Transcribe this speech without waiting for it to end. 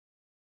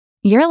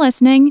You're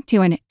listening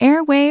to an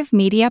Airwave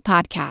Media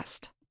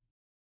Podcast.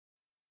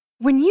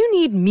 When you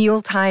need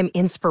mealtime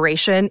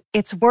inspiration,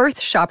 it's worth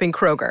shopping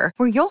Kroger,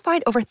 where you'll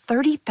find over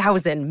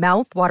 30,000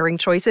 mouth-watering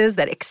choices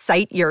that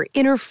excite your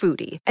inner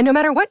foodie. And no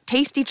matter what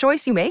tasty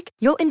choice you make,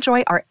 you'll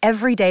enjoy our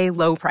everyday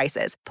low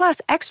prices, plus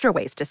extra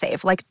ways to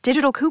save, like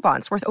digital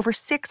coupons worth over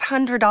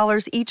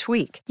 $600 each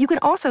week. You can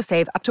also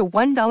save up to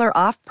 $1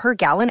 off per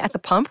gallon at the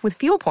pump with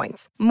fuel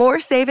points.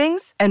 More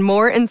savings and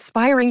more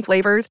inspiring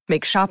flavors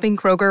make shopping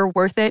Kroger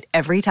worth it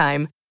every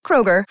time.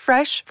 Kroger,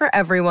 fresh for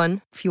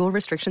everyone. Fuel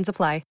restrictions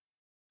apply.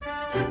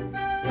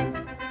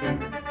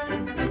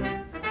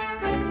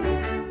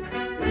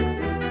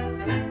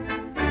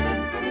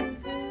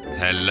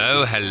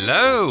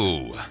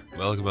 Hello.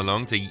 Welcome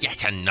along to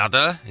yet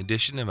another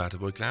edition of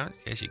Attaboy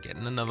Clarence. Yes, you're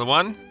getting another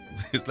one.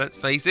 Because let's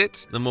face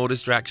it, the more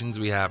distractions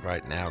we have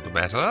right now, the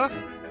better.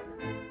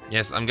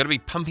 Yes, I'm going to be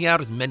pumping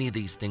out as many of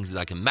these things as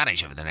I can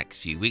manage over the next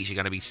few weeks. You're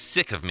going to be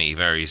sick of me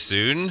very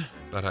soon.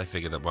 But I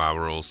figure that while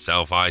we're all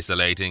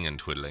self-isolating and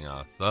twiddling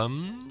our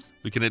thumbs,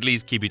 we can at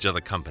least keep each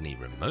other company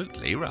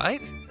remotely,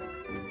 right?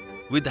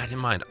 With that in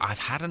mind, I've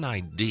had an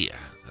idea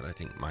that I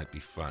think might be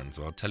fun,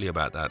 so I'll tell you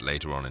about that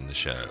later on in the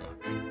show.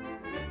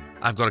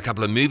 I've got a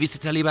couple of movies to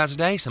tell you about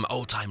today, some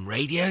old-time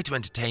radio to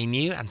entertain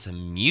you, and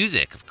some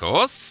music, of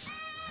course.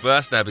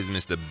 First up is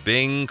Mr.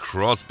 Bing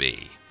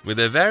Crosby, with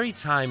a very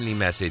timely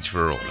message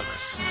for all of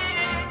us.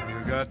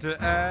 You got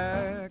to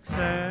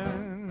accentuate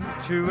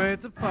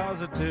the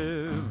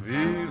positive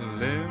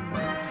feeling,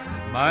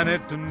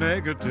 minus the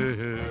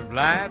negative,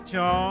 latch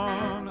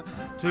on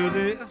to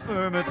the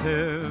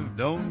affirmative,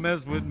 don't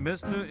mess with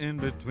Mr.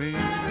 In-Between.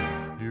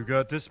 You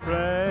got to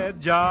spread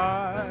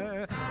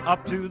joy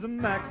up to the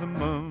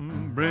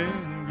maximum,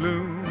 bring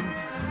gloom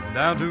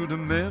down to the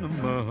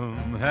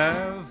minimum,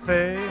 have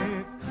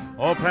faith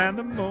or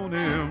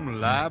pandemonium,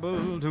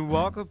 liable to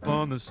walk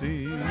upon the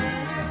scene.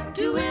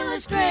 To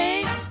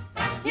illustrate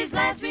his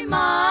last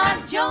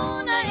remark,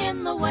 Jonah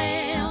in the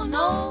whale,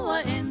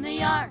 Noah in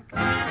the ark.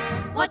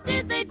 What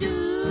did they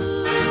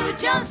do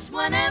just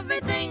when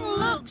everything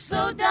looked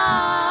so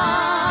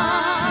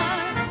dark?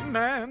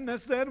 Man, they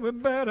said we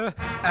better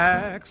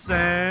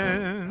accentuate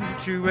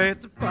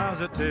the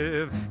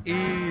positive,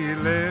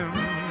 eliminate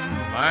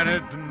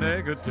the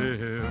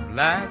negative,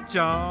 latch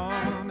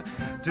on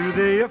to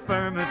the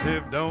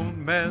affirmative, don't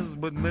mess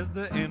with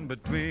Mr.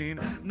 In-Between.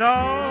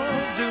 No,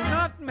 do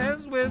not mess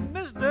with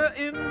Mr.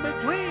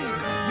 In-Between.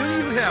 Do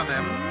you hear me?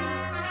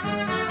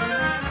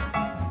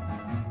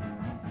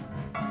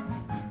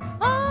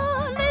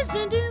 Oh,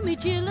 listen to me,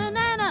 chillin'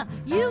 Anna.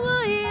 You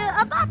will hear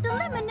about the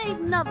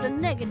eliminating of the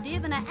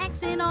negative and an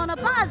accent on a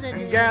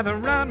positive. Gather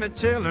round me,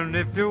 children,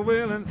 if you're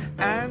willing,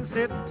 and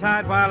sit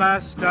tight while I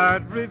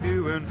start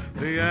reviewing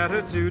the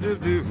attitude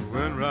of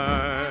doing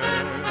right.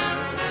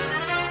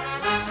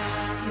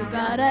 You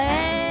gotta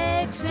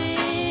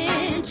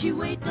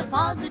accentuate the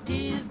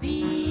positive,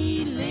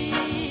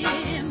 eliminate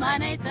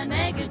the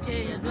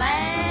negative,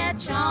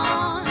 latch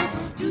on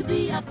to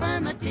the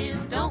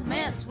affirmative, don't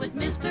mess with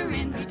Mr.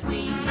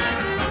 In-Between.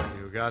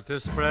 You got to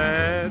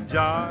spread joy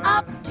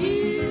Up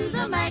to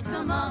the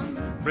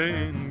maximum,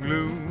 bring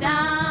gloom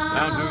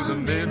down to the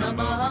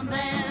minimum.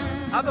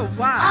 then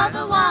Otherwise,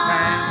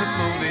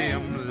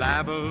 pandemonium,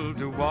 liable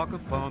to walk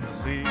upon the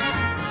scene.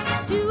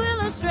 to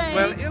illustrate,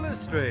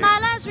 Illustrate. my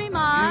last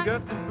remark, You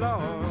got the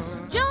floor.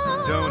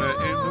 Jonah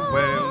in the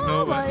whale,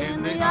 Noah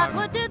in the ark.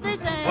 What did they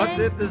say? What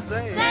did they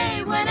say?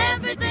 Say when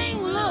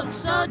everything looks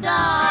so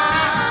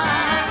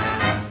dark.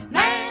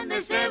 Man, they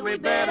said we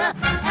better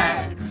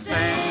accentuate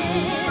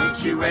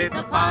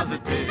the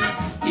positive,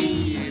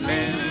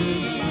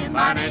 eliminate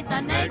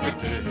the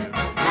negative,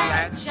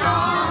 latch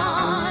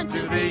on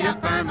to the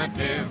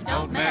affirmative,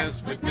 don't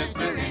mess with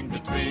Mr.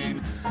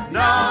 In-Between.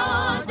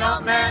 No,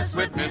 don't mess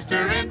with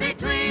Mr.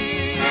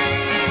 In-Between.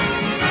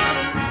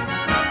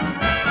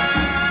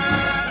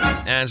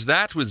 And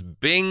that was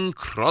Bing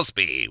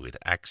Crosby with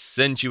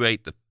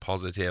Accentuate the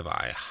Positive.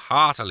 I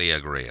heartily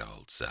agree,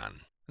 old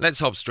son. Let's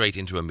hop straight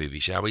into a movie,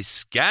 shall we?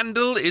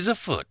 Scandal is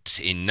afoot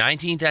in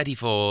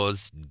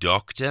 1934's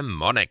Dr.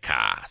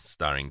 Monica,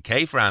 starring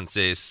Kay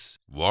Francis,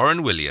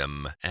 Warren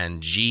William,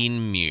 and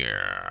Jean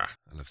Muir.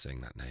 I love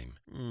saying that name.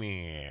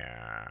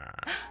 Muir.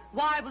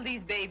 Why will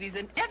these babies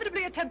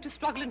inevitably attempt to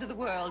struggle into the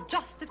world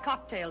just at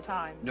cocktail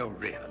time? No,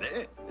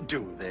 really?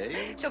 Do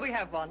they? Shall we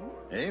have one?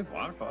 Eh,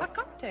 what? A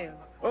cocktail.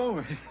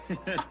 Oh.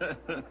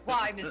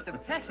 Why, Mr.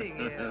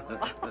 Pettingill.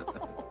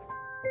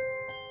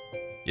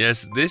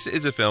 Yes, this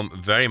is a film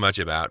very much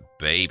about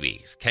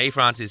babies. Kay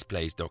Francis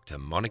plays Dr.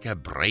 Monica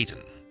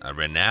Braden, a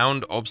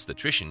renowned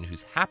obstetrician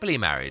who's happily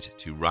married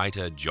to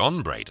writer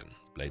John Braden,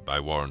 played by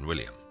Warren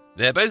William.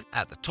 They're both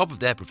at the top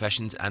of their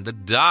professions and the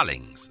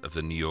darlings of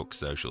the New York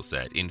social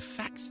set. In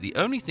fact, the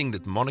only thing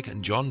that Monica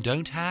and John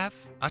don't have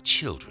are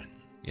children.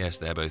 Yes,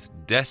 they're both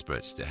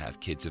desperate to have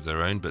kids of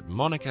their own, but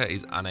Monica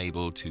is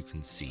unable to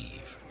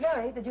conceive.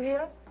 Mary, did you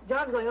hear?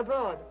 John's going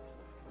abroad.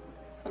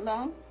 How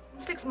long?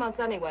 6 months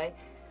anyway.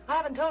 I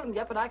haven't told him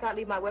yet, but I can't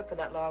leave my work for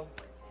that long.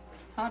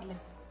 Hardly.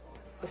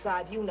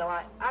 Besides, you know,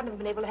 I've never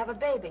been able to have a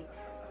baby.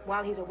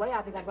 While he's away,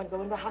 I think I'm going to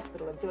go into the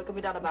hospital and see what can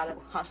be done about it.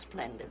 How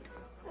splendid.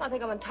 I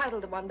think I'm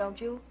entitled to one, don't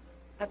you?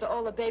 After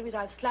all the babies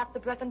I've slapped the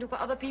breath into for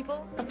other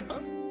people?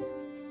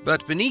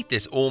 But beneath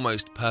this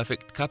almost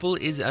perfect couple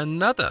is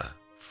another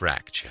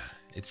fracture.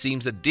 It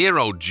seems that dear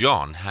old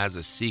John has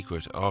a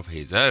secret of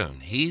his own.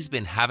 He's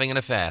been having an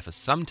affair for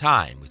some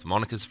time with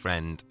Monica's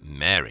friend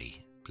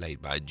Mary,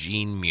 played by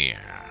Jean Muir.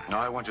 Now,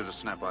 I want you to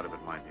snap out of it,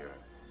 my dear.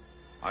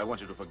 I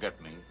want you to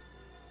forget me.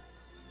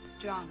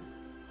 John,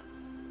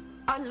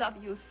 I love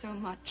you so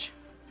much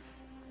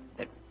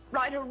that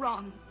right or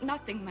wrong,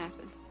 nothing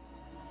matters.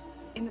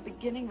 In the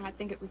beginning, I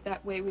think it was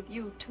that way with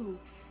you, too.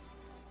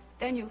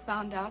 Then you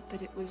found out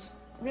that it was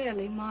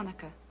really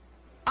Monica.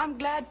 I'm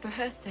glad for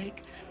her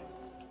sake.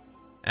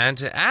 And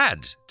to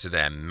add to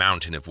their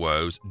mountain of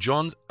woes,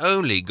 John's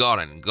only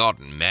gotten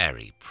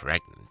Mary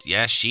pregnant.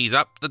 Yes, she's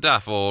up the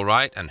duff all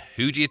right, and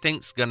who do you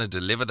think's gonna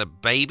deliver the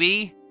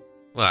baby?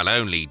 Well,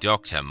 only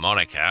Dr.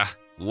 Monica.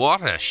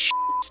 What a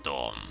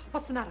storm.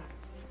 What's the matter?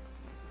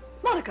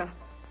 Monica!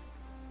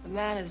 The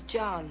man is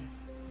John.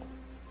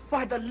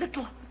 Why, the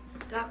little...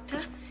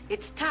 Doctor,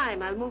 it's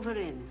time. I'll move her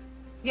in.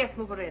 Yes,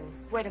 move her in.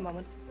 Wait a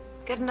moment.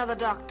 Get another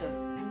doctor.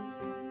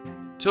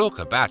 Talk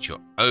about your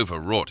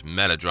overwrought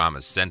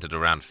melodramas centered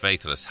around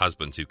faithless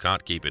husbands who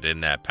can't keep it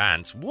in their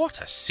pants.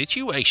 What a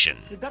situation.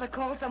 You'd better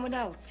call someone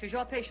else. She's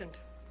your patient.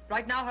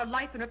 Right now, her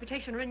life and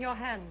reputation are in your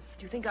hands.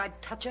 Do you think I'd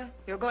touch her?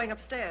 You're going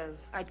upstairs.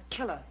 I'd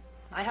kill her.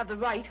 I have the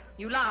right.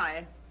 You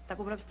lie. That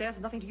woman upstairs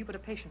is nothing to you but a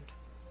patient.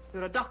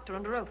 You're a doctor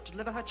under oath to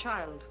deliver her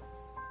child.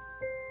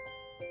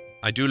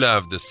 I do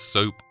love the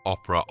soap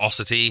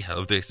opera-osity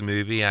of this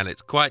movie, and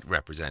it's quite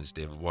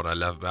representative of what I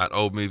love about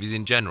old movies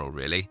in general,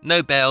 really.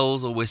 No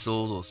bells or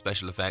whistles or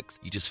special effects.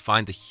 You just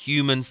find the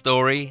human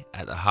story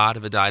at the heart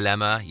of a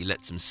dilemma. You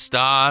let some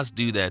stars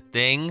do their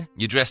thing.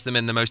 You dress them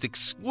in the most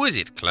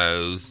exquisite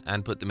clothes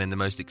and put them in the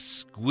most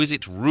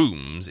exquisite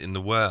rooms in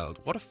the world.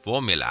 What a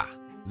formula.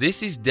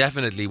 This is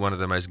definitely one of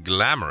the most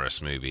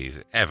glamorous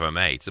movies ever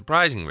made.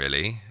 Surprising,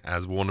 really,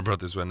 as Warner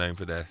Brothers were known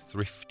for their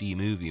thrifty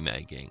movie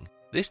making.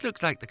 This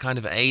looks like the kind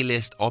of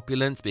A-list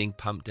opulence being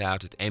pumped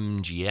out at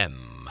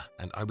MGM,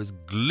 and I was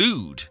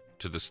glued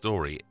to the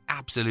story,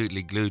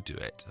 absolutely glued to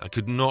it. I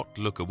could not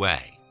look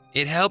away.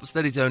 It helps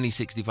that it's only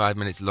 65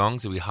 minutes long,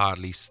 so we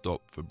hardly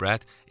stop for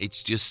breath.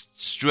 It's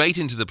just straight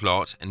into the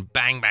plot and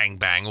bang, bang,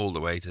 bang all the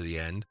way to the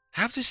end.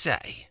 I have to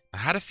say, I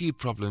had a few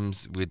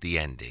problems with the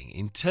ending.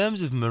 In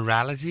terms of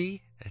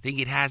morality, I think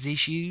it has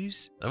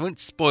issues. I won't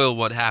spoil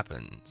what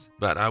happens,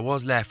 but I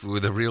was left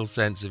with a real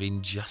sense of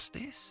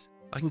injustice.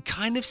 I can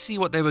kind of see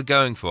what they were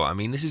going for. I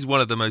mean, this is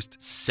one of the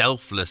most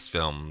selfless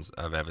films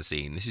I've ever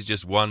seen. This is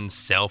just one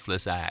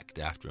selfless act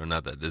after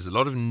another. There's a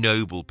lot of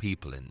noble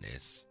people in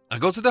this. I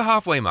got to the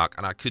halfway mark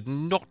and I could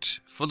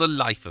not, for the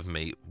life of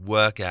me,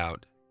 work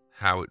out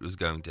how it was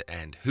going to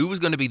end. Who was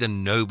going to be the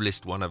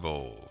noblest one of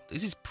all?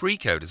 This is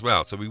pre-code as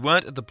well, so we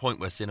weren't at the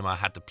point where cinema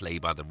had to play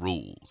by the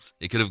rules.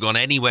 It could have gone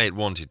any way it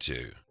wanted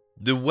to.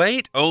 The way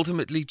it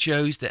ultimately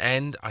chose to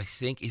end, I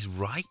think, is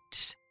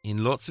right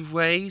in lots of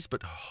ways,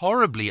 but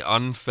horribly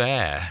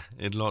unfair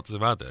in lots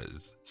of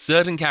others.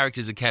 Certain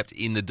characters are kept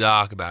in the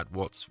dark about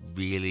what's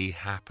really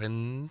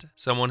happened.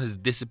 Someone has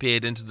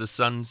disappeared into the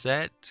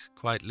sunset,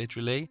 quite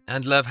literally,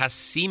 and love has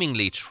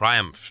seemingly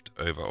triumphed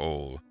over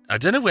all. I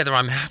don't know whether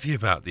I'm happy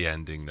about the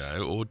ending,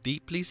 though, or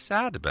deeply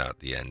sad about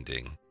the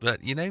ending.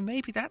 But,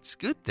 maybe that's a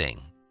good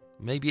thing.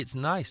 Maybe it's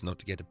nice not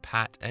to get a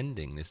pat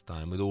ending this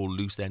time with all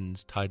loose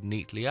ends tied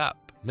neatly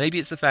up. Maybe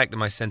it's the fact that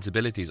my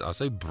sensibilities are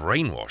so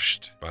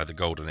brainwashed by the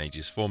Golden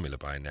Ages formula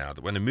by now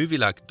that when a movie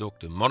like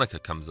Dr. Monica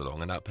comes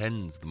along and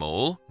upends them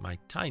all, my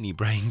tiny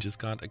brain just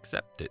can't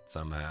accept it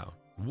somehow.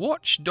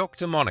 Watch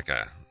Dr.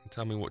 Monica and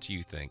tell me what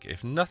you think.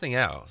 If nothing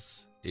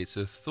else, it's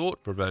a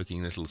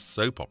thought-provoking little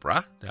soap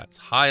opera that's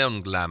high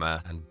on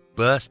glamour and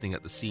bursting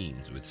at the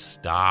seams with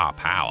star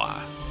power.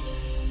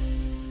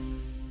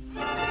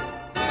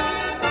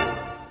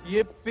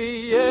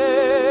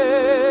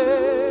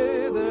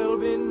 Yippee-yay, there'll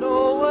be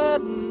no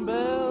wedding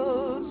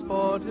bells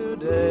for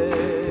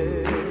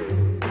today.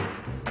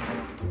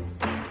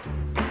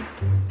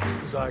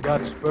 'Cause I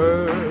got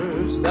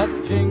spurs that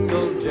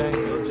jingle,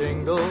 jangle,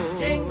 jingle.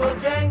 Jingle,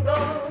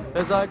 jangle.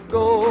 As I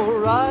go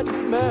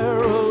riding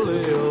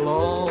merrily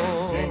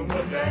along.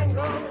 Jingle,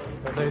 jangle.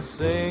 And they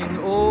sing,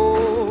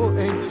 oh,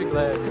 ain't you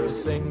glad you're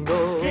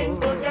single?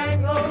 Jingle,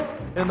 jangle.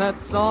 And that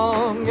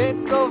song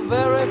ain't so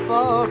very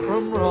far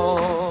from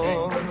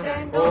wrong. Jingle,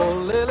 jangle. Oh,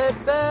 Lily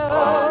Bell,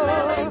 Oh,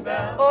 Lily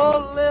Bell.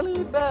 oh,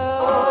 Lily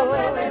Bell, Oh,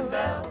 Lily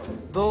Bell.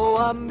 Though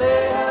I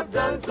may have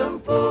done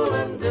some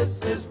fooling, this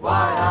is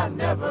why I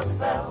never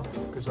fell.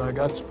 'Cause I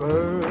got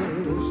spurs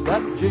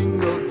that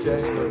jingle,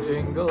 jangle,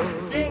 jingle.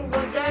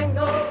 Jingle,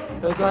 jangle.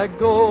 As I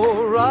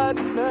go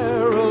riding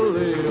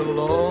merrily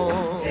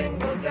along.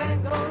 Jingle,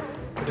 jangle.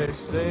 They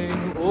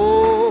sing,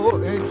 oh,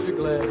 ain't you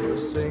glad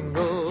you're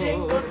single?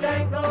 Jingle,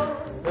 jangle.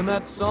 And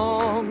that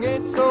song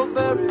ain't so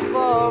very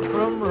far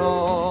from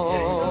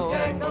wrong. Jingle,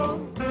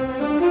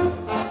 jangle.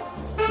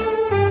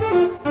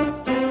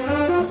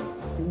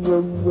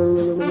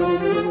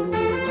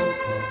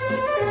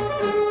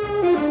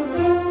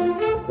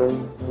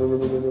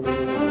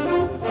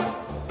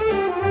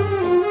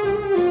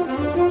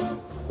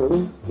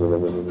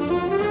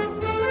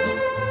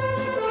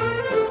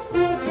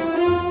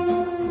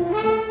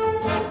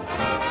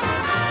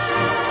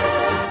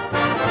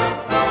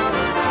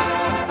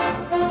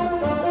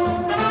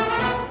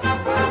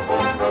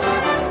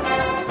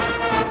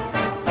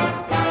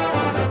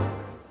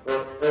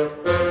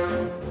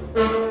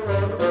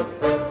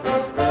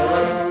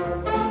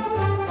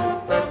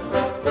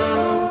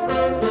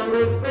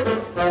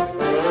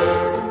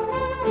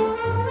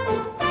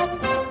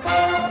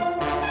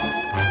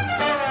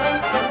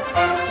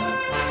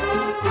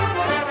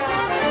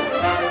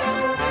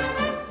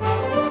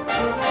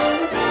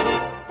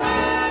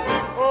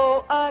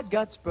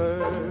 got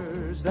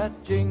spurs that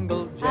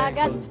jingle, jangle, I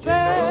got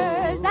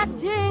spurs that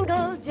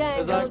jingle,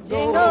 jangle, as I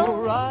go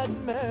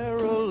riding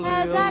merrily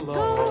as I along.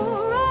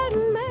 go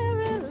riding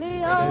merrily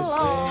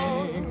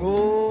along. They sing,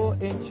 oh,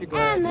 ain't you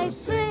glad And they to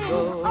sing,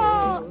 single?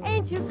 oh,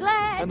 ain't you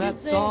glad And to that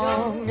single?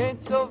 song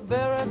ain't so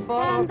very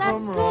far And that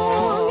from song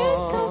wrong.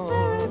 ain't so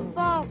very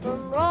far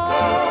from wrong.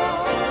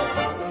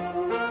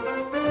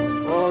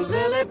 Oh,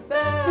 Lily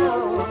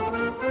Bell,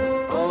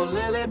 oh,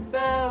 Lily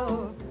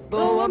Bell,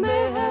 though I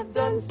may have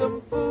done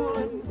some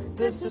fooling,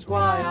 this is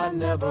why I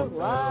never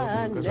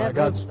fell. 'Cause I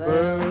got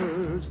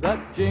spurs that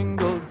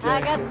jingle, jangle,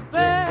 I got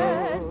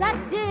spurs that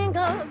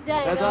jingle,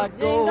 jangle, as I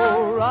jingle.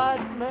 go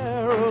riding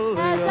merrily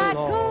As I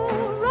along.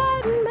 go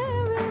riding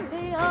merrily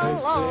They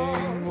along.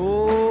 sing,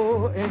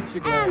 oh, ain't you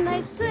glad And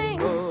they to sing,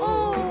 single?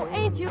 oh,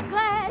 ain't you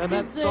glad And to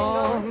that single?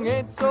 song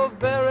ain't so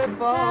very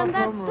far And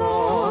that from song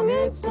wrong.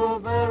 ain't Ain't so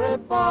very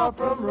far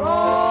from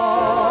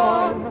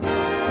wrong.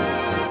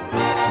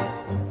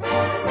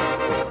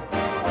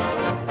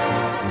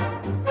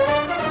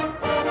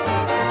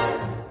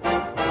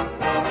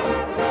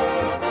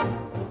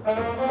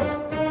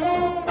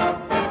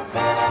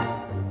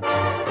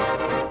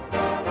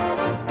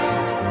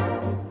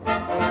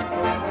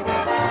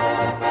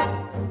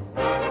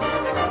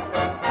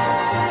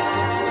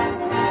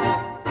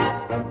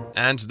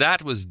 And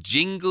that was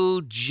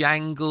Jingle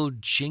Jangle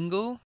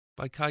Jingle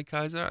by Kai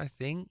Kaiser, I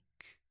think.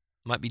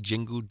 Might be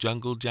Jingle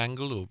Jungle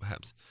Jangle, or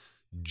perhaps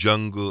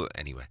Jungle.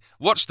 Anyway,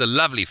 watched a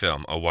lovely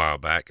film a while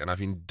back, and I've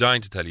been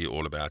dying to tell you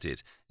all about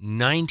it.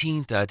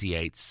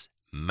 1938's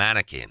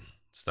Mannequin,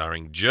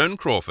 starring Joan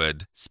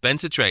Crawford,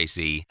 Spencer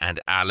Tracy, and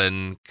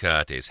Alan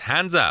Curtis.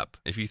 Hands up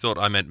if you thought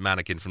I meant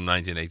Mannequin from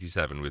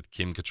 1987 with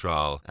Kim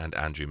Cattrall and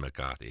Andrew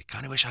McCarthy.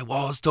 Kind of wish I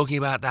was talking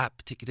about that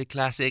particular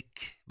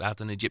classic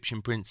about an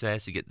Egyptian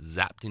princess who gets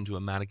zapped into a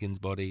mannequin's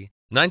body.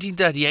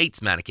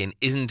 1938's Mannequin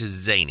isn't as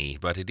zany,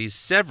 but it is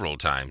several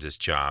times as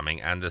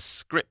charming, and the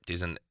script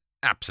is an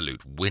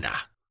absolute winner.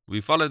 We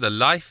follow the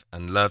life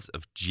and loves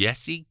of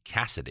Jessie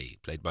Cassidy,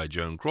 played by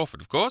Joan Crawford,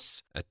 of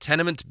course, a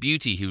tenement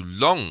beauty who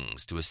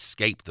longs to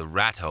escape the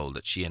rat hole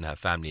that she and her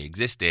family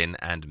exist in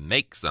and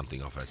make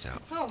something of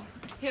herself. Oh,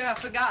 here, I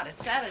forgot.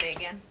 It's Saturday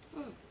again.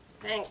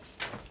 Thanks.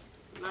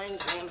 Reminds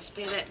me, I must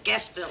pay that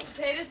gas bill.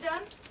 Potatoes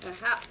done?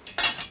 Uh-huh.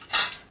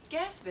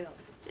 Gas bill.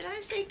 Did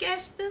I say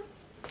gas bill?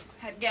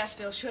 That gas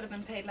bill should have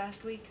been paid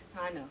last week.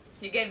 I know.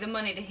 You gave the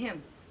money to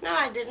him. No,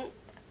 I didn't.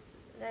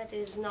 That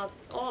is not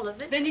all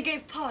of it. Then you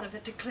gave part of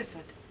it to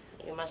Clifford.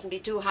 You mustn't be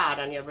too hard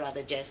on your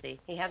brother, Jesse.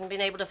 He hasn't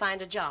been able to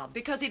find a job.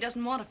 Because he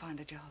doesn't want to find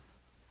a job.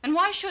 And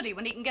why should he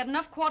when he can get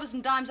enough quarters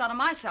and dimes out of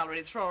my salary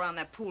to throw around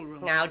that pool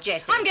room? Now,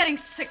 Jesse. I'm getting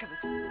sick of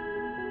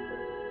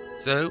it.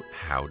 So,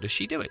 how does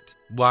she do it?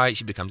 Why,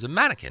 she becomes a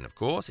mannequin, of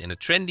course, in a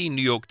trendy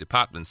New York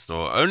department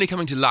store, only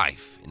coming to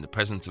life in the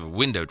presence of a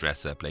window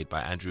dresser played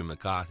by Andrew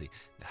McCarthy.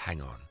 Now,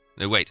 hang on.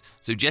 No, wait.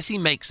 So Jessie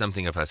makes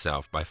something of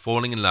herself by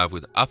falling in love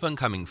with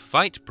up-and-coming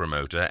fight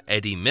promoter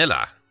Eddie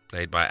Miller,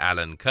 played by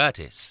Alan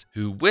Curtis,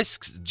 who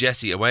whisks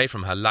Jessie away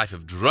from her life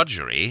of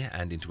drudgery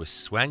and into a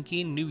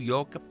swanky New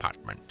York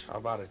apartment. How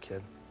about it,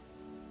 kid?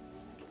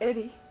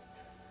 Eddie.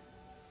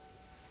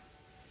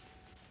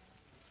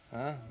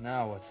 Huh?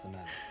 Now what's the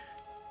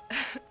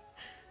matter?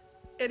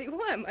 Eddie,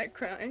 why am I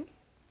crying?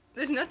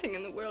 There's nothing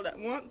in the world I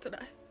want that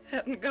I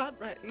haven't got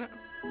right now.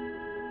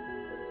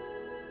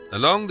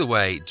 Along the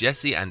way,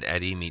 Jessie and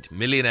Eddie meet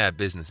millionaire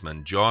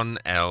businessman John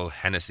L.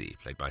 Hennessy,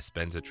 played by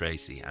Spencer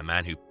Tracy, a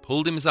man who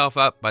pulled himself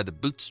up by the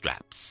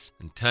bootstraps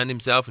and turned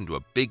himself into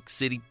a big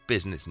city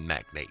business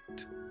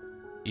magnate.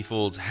 He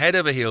falls head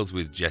over heels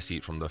with Jessie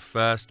from the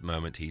first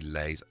moment he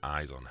lays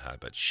eyes on her,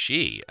 but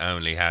she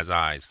only has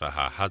eyes for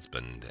her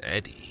husband,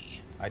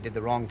 Eddie. I did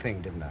the wrong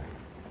thing, didn't I?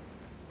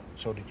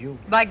 So did you.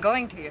 By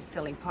going to your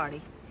silly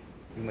party.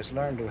 You must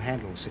learn to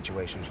handle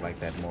situations like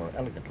that more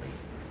elegantly.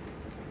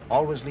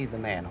 Always leave the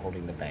man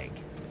holding the bag.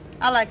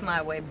 I like my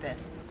way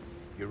best.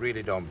 You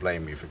really don't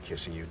blame me for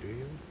kissing you, do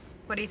you?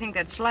 What do you think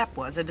that slap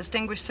was? A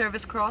Distinguished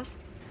Service Cross?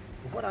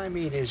 What I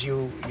mean is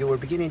you were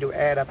beginning to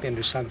add up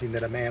into something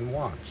that a man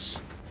wants.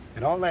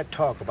 And all that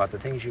talk about the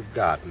things you've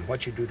got and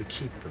what you do to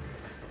keep them.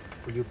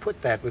 Well, you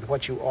put that with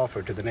what you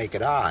offer to the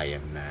naked eye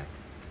and,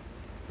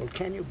 well,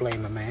 can you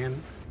blame a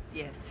man?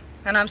 Yes.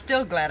 And I'm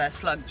still glad I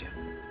slugged you.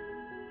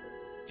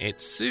 It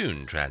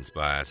soon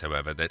transpires,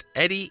 however, that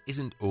Eddie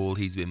isn't all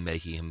he's been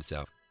making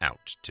himself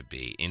out to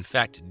be. In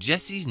fact,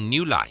 Jessie's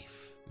new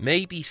life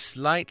may be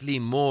slightly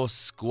more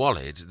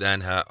squalid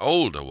than her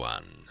older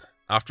one.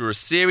 After a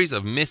series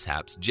of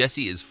mishaps,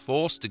 Jessie is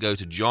forced to go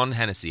to John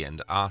Hennessy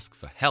and ask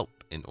for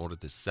help in order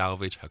to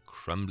salvage her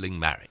crumbling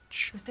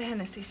marriage. Mr.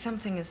 Hennessy,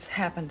 something has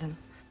happened, and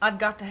I've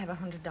got to have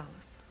 $100.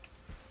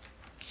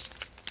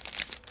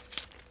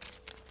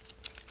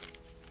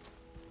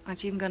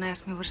 Aren't you even going to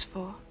ask me what it's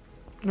for?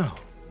 No.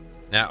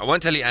 Now, I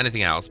won't tell you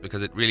anything else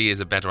because it really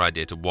is a better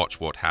idea to watch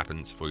what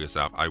happens for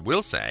yourself. I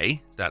will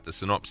say that the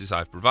synopsis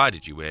I've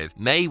provided you with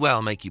may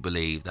well make you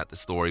believe that the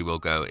story will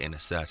go in a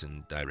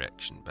certain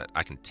direction, but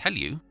I can tell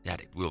you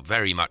that it will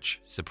very much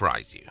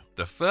surprise you.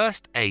 The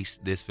first ace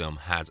this film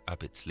has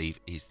up its sleeve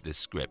is the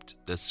script.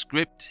 The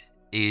script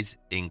is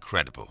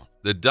incredible.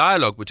 The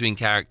dialogue between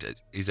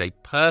characters is a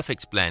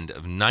perfect blend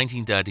of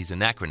 1930s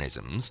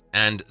anachronisms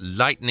and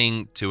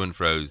lightning to and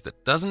fro's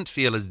that doesn't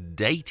feel as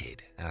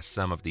dated as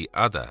some of the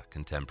other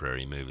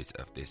contemporary movies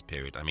of this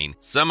period. I mean,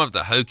 some of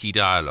the hokey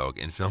dialogue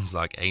in films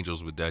like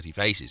Angels with Dirty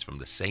Faces from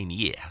the same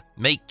year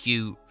make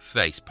you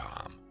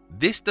facepalm.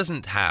 This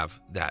doesn't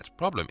have that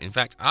problem. In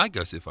fact, I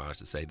go so far as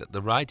to say that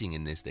the writing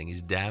in this thing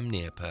is damn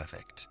near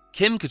perfect.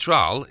 Kim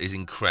Cattrall is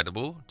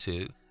incredible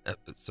too.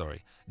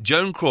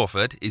 Joan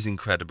Crawford is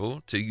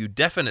incredible too. You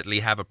definitely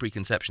have a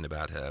preconception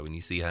about her when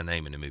you see her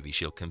name in a movie.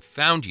 She'll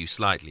confound you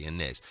slightly in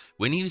this.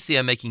 When you see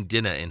her making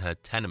dinner in her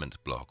tenement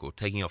block or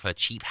taking off her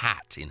cheap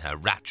hat in her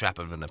rat trap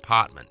of an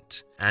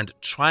apartment and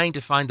trying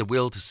to find the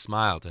will to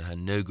smile to her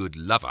no-good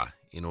lover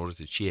in order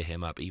to cheer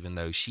him up even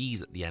though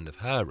she's at the end of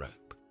her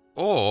rope.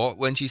 Or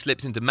when she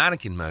slips into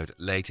mannequin mode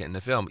later in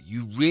the film,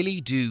 you really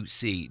do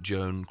see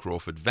Joan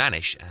Crawford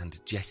vanish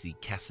and Jessie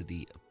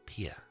Cassidy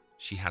appear.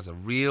 She has a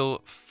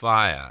real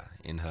fire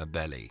in her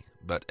belly,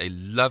 but a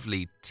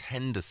lovely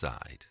tender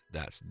side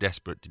that's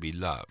desperate to be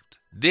loved.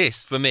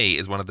 This, for me,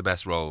 is one of the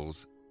best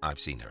roles I've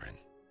seen her in.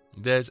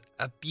 There's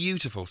a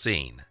beautiful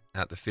scene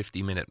at the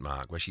 50-minute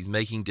mark where she's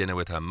making dinner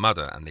with her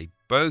mother and they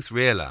both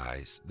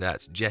realise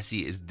that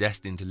Jessie is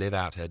destined to live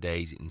out her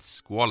days in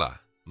squalor,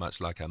 much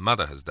like her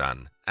mother has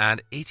done.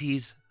 And it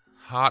is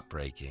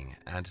heartbreaking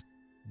and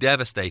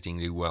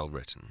devastatingly well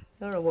written.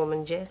 You're a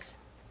woman, Jess.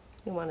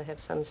 You want to have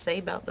some say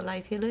about the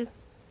life you live?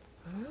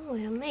 Oh,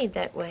 we're made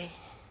that way,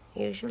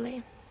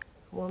 usually.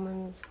 A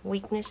woman's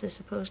weakness is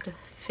supposed to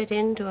fit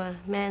into a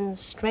man's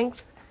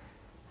strength.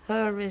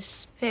 Her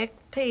respect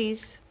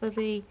pays for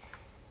the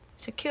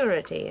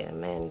security a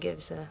man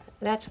gives her.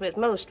 That's with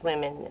most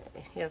women.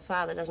 Your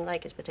father doesn't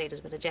like his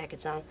potatoes with the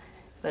jackets on,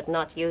 but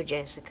not you,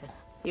 Jessica.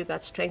 You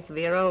got strength of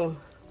your own.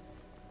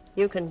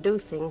 You can do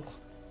things,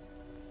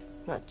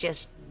 not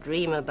just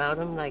dream about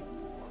them like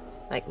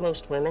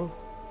most women.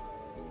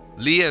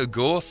 Leo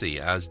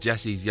Gorcey as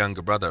Jessie's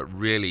younger brother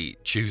really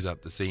chews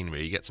up the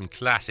scenery. You get some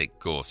classic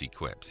Gorcey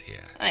quips here.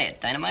 Hiya,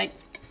 Dynamite.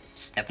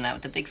 Stepping out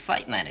with the big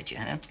fight manager,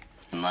 huh?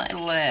 Am I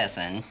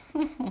laughing?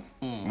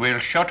 Well,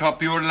 shut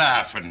up, you're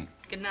laughing.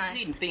 Good night.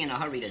 Needn't be in a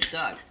hurry to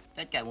duck.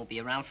 That guy won't be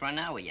around for an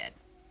hour yet.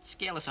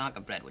 Scale us a hunk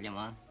of bread, will you,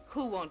 Ma?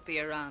 Who won't be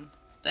around?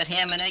 That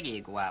ham and eggy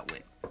you go out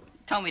with.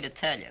 Told me to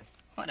tell you.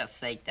 What a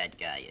fake that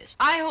guy is.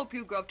 I hope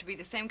you grow up to be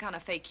the same kind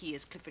of fake he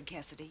is, Clifford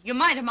Cassidy. You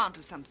might amount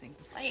to something.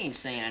 I ain't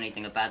saying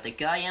anything about the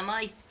guy, am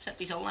I? Except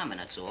he's a lemon,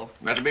 that's all.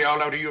 That'll be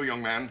all out of you,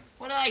 young man.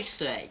 What'd I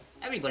say?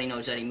 Everybody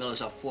knows Eddie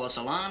Miller's a false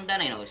alarm.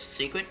 That ain't no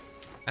secret.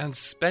 And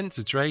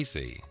Spencer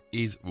Tracy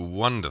is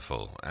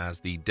wonderful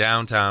as the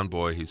downtown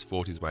boy who's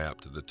fought his way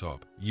up to the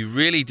top. You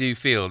really do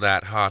feel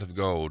that heart of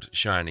gold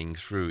shining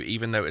through,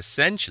 even though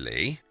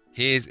essentially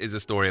his is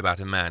a story about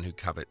a man who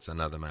covets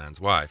another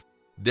man's wife.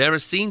 There are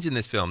scenes in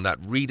this film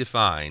that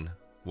redefine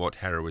what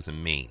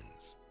heroism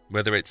means.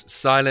 Whether it's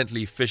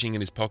silently fishing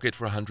in his pocket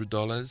for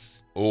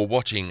 $100, or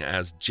watching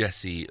as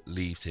Jessie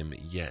leaves him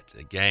yet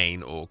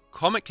again, or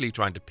comically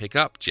trying to pick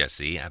up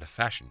Jessie at a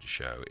fashion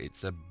show,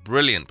 it's a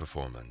brilliant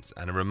performance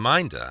and a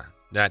reminder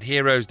that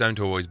heroes don't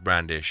always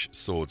brandish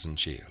swords and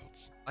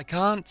shields. I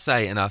can't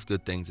say enough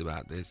good things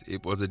about this.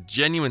 It was a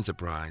genuine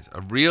surprise,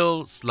 a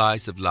real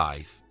slice of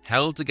life,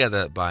 held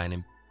together by an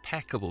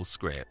impeccable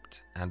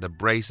script and a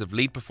brace of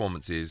lead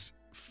performances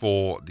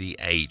for the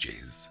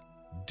ages.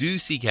 Do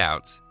seek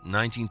out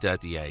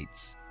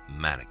 1938's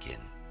Mannequin.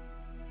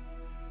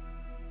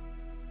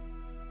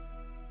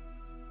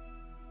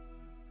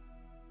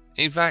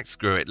 In fact,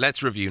 screw it,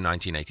 let's review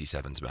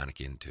 1987's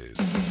Mannequin too.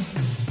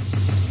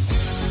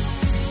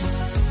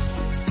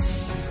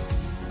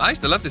 I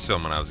used to love this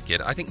film when I was a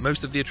kid. I think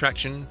most of the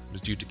attraction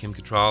was due to Kim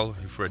Cattrall,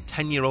 who for a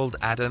 10-year-old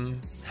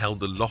Adam held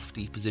the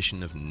lofty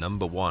position of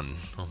number one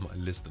on my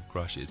list of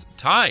crushes,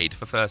 tied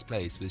for first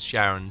place with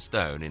Sharon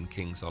Stone in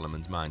King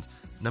Solomon's Mines.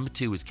 Number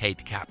 2 was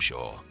Kate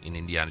Capshaw in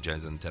Indiana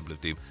Jones and the Temple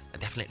of Doom. I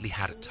definitely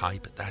had a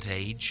type at that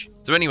age.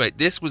 So anyway,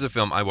 this was a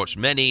film I watched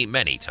many,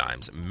 many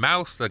times,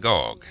 mouth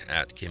agog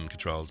at Kim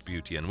Cattrall's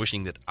beauty and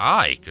wishing that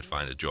I could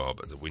find a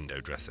job as a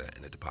window dresser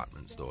in a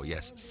department store.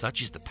 Yes,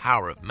 such is the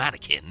power of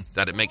Mannequin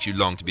that it makes you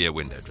long to be a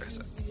window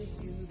dresser.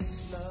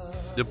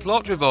 The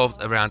plot revolves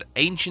around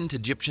ancient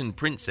Egyptian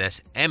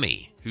princess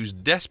Emmy, who's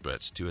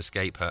desperate to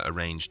escape her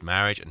arranged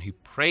marriage and who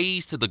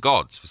prays to the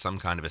gods for some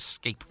kind of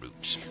escape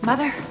route.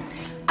 Mother,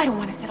 I don't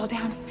want to settle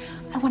down.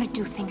 I want to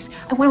do things.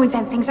 I want to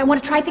invent things. I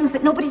want to try things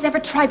that nobody's ever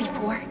tried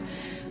before.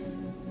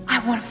 I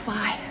want to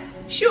fly.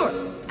 Sure.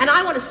 And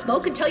I want to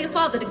smoke and tell your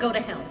father to go to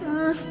hell.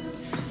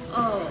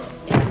 Oh,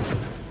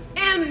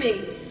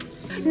 Emmy.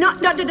 No.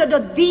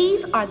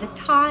 These are the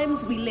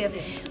times we live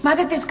in.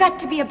 Mother, there's got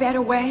to be a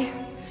better way.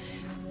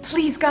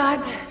 Please,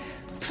 gods,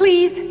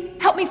 please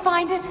help me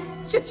find it.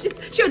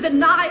 Sure, the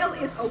Nile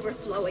is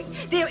overflowing.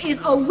 There is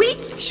a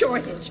wheat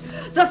shortage.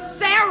 The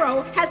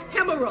Pharaoh has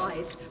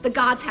hemorrhoids. The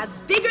gods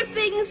have bigger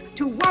things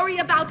to worry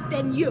about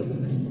than you.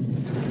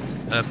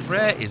 Her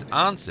prayer is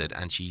answered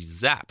and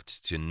she's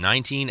zapped to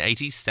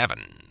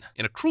 1987.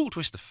 In a cruel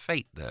twist of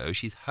fate, though,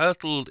 she's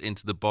hurtled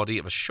into the body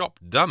of a shop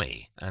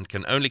dummy and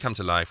can only come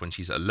to life when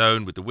she's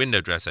alone with the window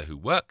dresser who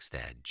works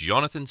there,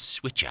 Jonathan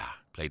Switcher,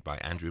 played by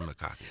Andrew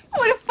McCarthy.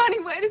 What a funny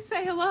way to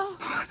say hello.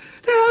 What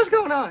the hell's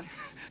going on?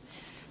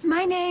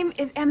 My name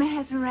is Emma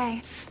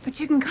Hezare, but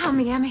you can call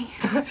me Emmy.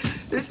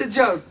 This is a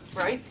joke,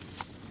 right?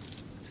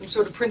 Some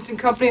sort of Princeton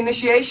Company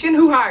initiation?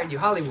 Who hired you?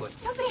 Hollywood?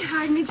 Nobody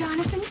hired me,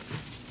 Jonathan.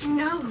 You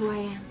know who I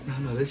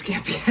am. No, this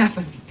can't be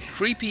happening.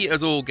 Creepy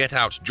as all get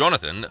out,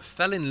 Jonathan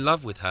fell in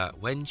love with her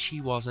when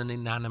she was an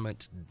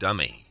inanimate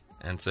dummy.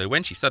 And so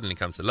when she suddenly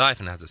comes to life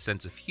and has a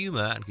sense of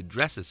humour and could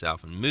dress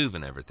herself and move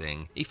and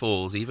everything, he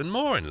falls even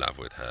more in love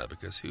with her,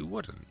 because who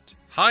wouldn't?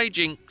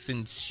 Hijinks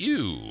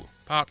ensue,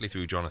 partly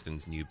through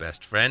Jonathan's new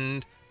best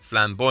friend,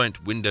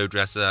 flamboyant window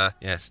dresser.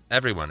 Yes,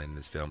 everyone in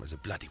this film is a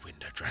bloody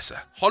window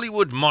dresser.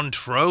 Hollywood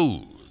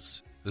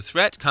Montrose. The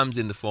threat comes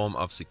in the form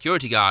of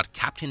security guard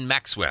Captain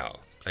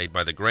Maxwell, played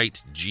by the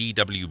great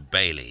G.W.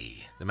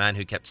 Bailey, the man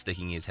who kept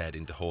sticking his head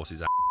into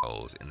horses'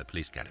 assholes in the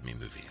Police Academy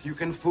movies. You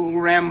can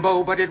fool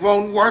Rambo, but it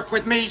won't work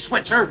with me,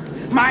 Switcher.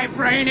 My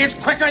brain is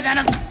quicker than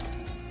a...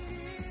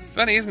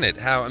 Funny, isn't it,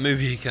 how a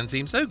movie can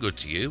seem so good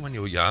to you when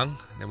you're young,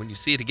 and then when you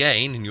see it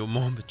again in your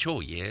more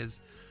mature years,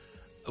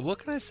 what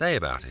can I say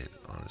about it,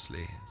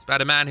 honestly? It's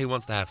about a man who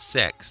wants to have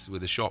sex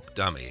with a shop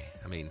dummy.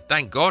 I mean,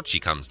 thank God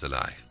she comes to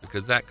life,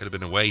 because that could have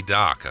been a way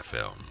darker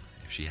film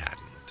if she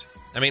hadn't.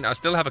 I mean, I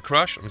still have a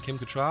crush on Kim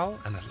Cattrall,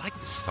 and I like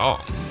the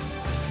song.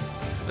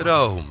 But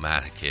oh,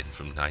 Mannequin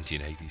from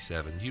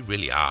 1987, you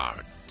really are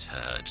a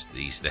turd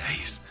these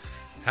days.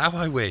 How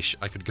I wish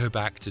I could go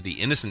back to the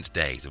innocent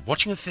days of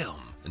watching a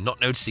film and not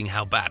noticing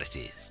how bad it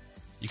is.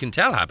 You can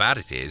tell how bad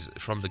it is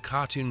from the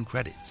cartoon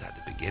credits at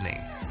the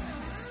beginning.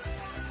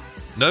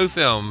 No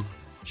film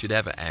should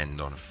ever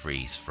end on a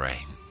freeze frame.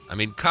 I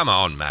mean, come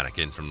on,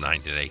 Mannequin from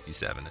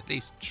 1987, at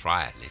least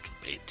try a little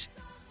bit.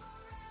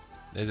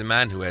 There's a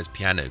man who wears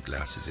piano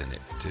glasses in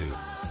it, too.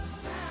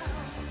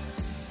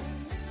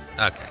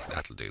 Okay,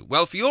 that'll do.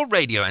 Well, for your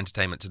radio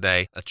entertainment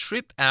today, a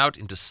trip out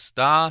into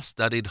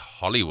star-studded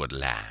Hollywood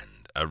land.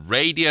 A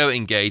radio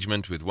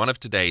engagement with one of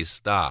today's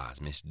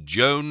stars, Miss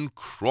Joan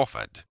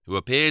Crawford, who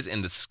appears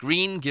in the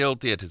Screen Guild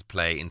Theatre's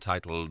play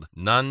entitled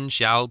None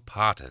Shall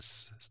Part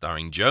Us,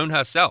 starring Joan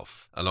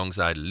herself,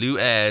 alongside Lou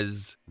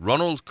Ayres,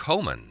 Ronald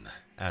Colman,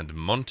 and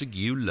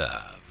Montague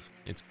Love.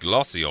 It's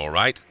glossy, all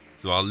right.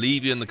 So I'll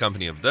leave you in the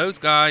company of those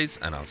guys,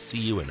 and I'll see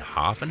you in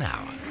half an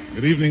hour.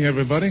 Good evening,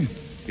 everybody.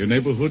 Your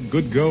neighborhood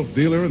good Gulf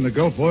dealer and the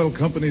Gulf Oil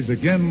Companies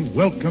again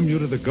welcome you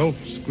to the Gulf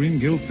Screen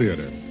Guild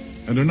Theater.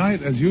 And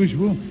tonight, as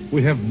usual,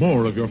 we have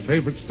more of your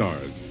favorite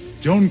stars.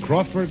 Joan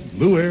Crawford,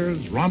 Lou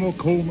Ayres, Ronald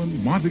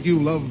Colman, Montague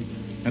Love,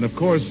 and, of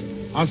course,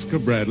 Oscar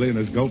Bradley and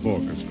his Gulf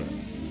Orchestra.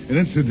 And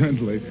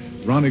incidentally,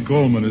 Ronnie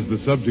Coleman is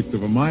the subject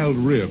of a mild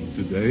rib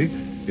today.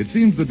 It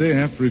seems the day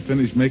after he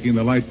finished making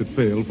The Light That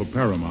Failed for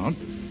Paramount,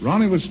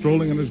 Ronnie was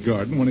strolling in his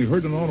garden when he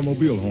heard an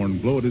automobile horn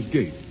blow at his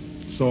gate.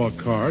 Saw a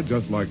car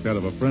just like that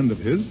of a friend of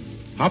his,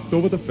 hopped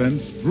over the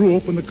fence, threw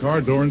open the car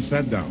door, and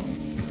sat down.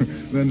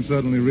 Then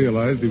suddenly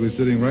realized he was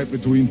sitting right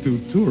between two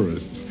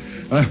tourists.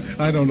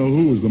 I don't know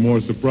who was the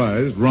more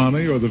surprised,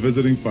 Ronnie or the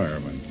visiting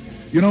fireman.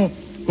 You know,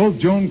 both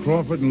Joan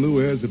Crawford and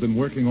Lou Ayres have been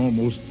working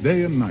almost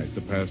day and night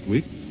the past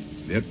week,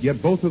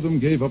 yet both of them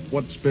gave up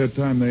what spare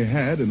time they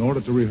had in order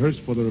to rehearse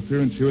for their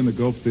appearance here in the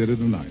Gulf Theater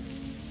tonight.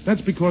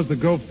 That's because the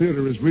Gulf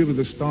Theater is really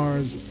the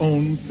star's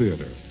own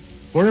theater.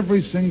 For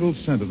every single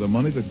cent of the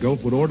money that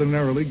Gulf would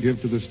ordinarily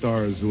give to the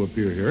stars who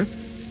appear here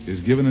is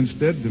given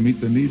instead to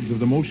meet the needs of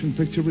the Motion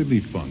Picture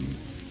Relief Fund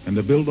and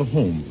to build a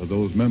home for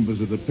those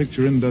members of the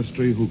picture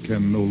industry who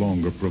can no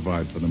longer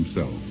provide for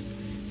themselves.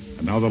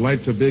 And now the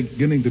lights are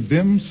beginning to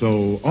dim,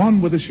 so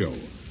on with the show.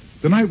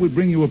 Tonight we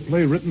bring you a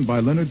play written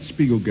by Leonard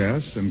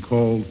Spiegelgas and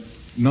called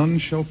None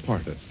Shall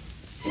Part Us.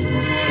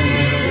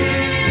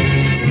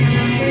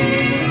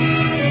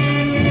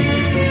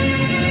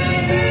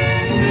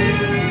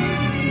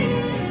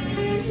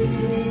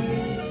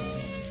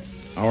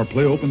 Our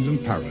play opens in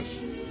Paris,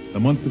 the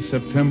month of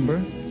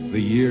September, the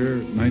year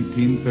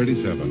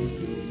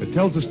 1937. It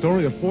tells the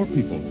story of four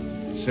people.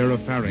 Sarah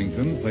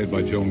Farrington, played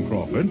by Joan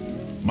Crawford,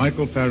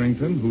 Michael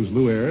Farrington, who's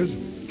Lou Ayres,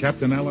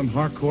 Captain Alan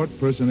Harcourt,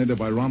 personated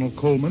by Ronald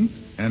Colman,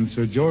 and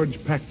Sir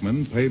George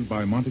Packman, played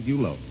by Montague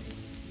Love.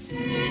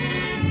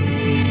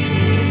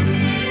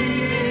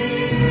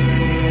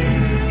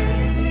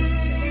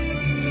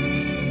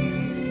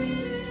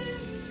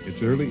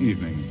 It's early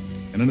evening,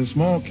 and in a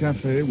small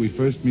cafe, we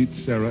first meet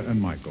Sarah and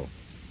Michael.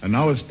 And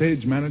now, as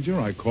stage manager,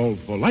 I called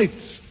for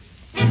lights,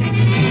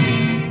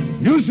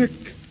 music,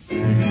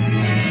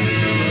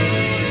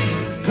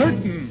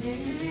 curtain.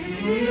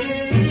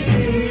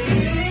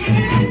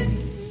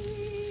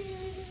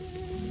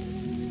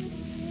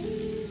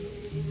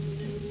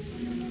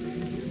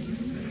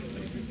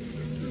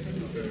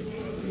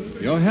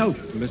 Your health,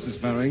 Mrs.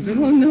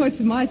 Farrington. Oh, no, it's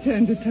my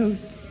turn to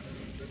toast.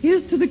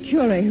 Here's to the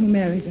curé who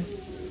married us.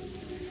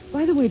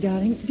 By the way,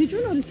 darling, did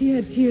you notice he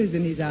had tears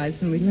in his eyes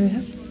when we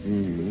left?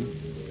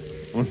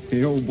 Mm-hmm. Well,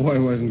 the old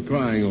boy wasn't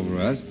crying over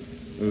us.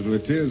 Those were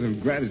tears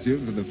of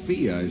gratitude for the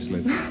fee I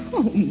slipped.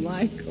 Oh,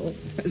 Michael.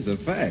 That's a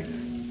fact.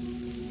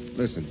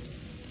 Listen,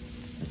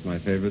 that's my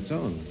favorite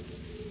song.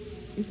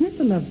 Isn't it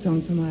the love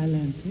song from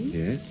Iolanthe?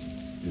 Yes.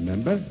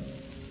 Remember?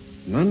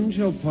 None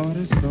shall part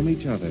us from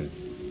each other.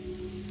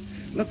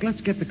 Look,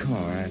 let's get the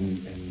car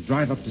and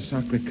drive up to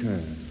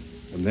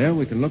Sacré-Cœur. From there,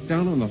 we can look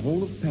down on the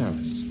whole of Paris.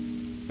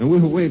 And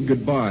we'll wave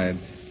goodbye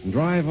and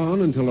drive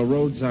on until a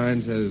road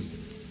sign says,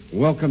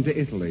 "Welcome to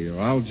Italy," or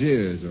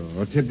Algiers,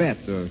 or Tibet,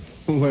 or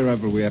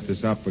wherever we have to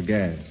stop for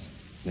gas.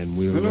 Then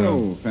we'll...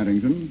 Hello,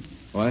 Farrington.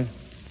 What?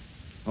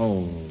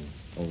 Oh,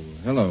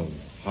 hello,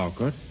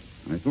 Harcourt.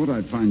 I thought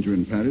I'd find you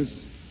in Paris.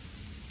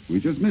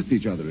 We just missed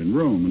each other in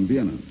Rome and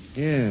Vienna.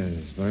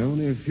 Yes, by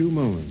only a few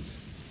moments.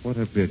 What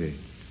a pity.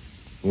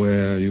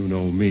 Well, you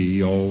know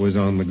me, always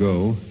on the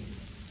go.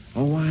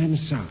 Oh, I'm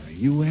sorry.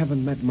 You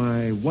haven't met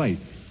my wife,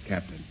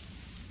 Captain.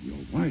 Your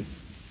wife?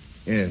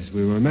 Yes,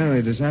 we were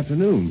married this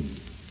afternoon.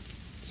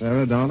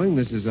 Sarah, darling,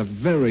 this is a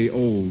very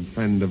old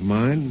friend of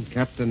mine,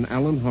 Captain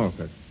Alan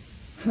Harcourt.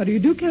 How do you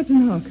do,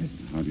 Captain Harcourt?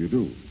 How do you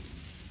do?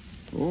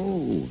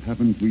 Oh,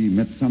 haven't we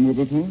met somewhere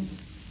before?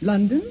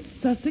 London,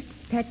 Sussex,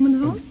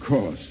 Packman House? Of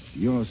course.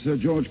 You're Sir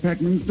George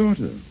Packman's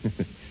daughter.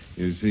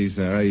 You see,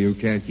 Sarah, you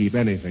can't keep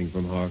anything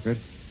from Harcourt.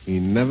 He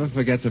never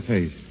forgets a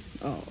face.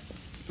 Oh,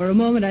 for a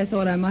moment I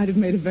thought I might have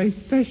made a very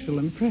special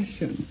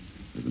impression.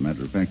 As a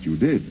matter of fact, you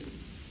did.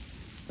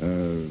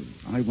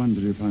 I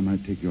wonder if I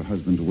might take your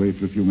husband away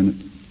for a few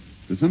minutes.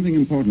 There's something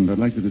important I'd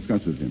like to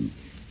discuss with him.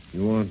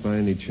 You aren't by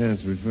any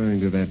chance referring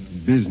to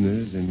that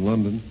business in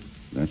London?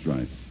 That's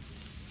right.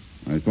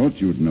 I thought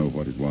you'd know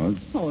what it was.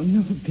 Oh,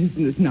 no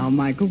business now,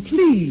 Michael,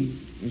 please.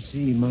 You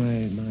see,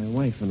 my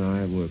wife and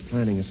I were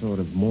planning a sort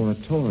of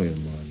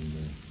moratorium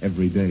on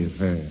everyday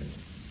affairs.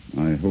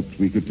 I hoped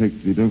we could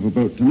take the Dover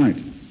boat tonight.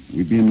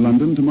 We'd be in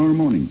London tomorrow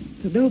morning.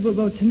 The Dover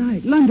boat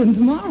tonight, London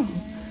tomorrow.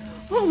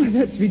 Oh,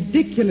 that's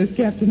ridiculous,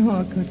 Captain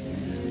Harcourt.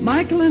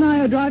 Michael and I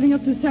are driving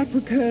up to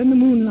Sacré-Cœur in the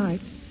moonlight,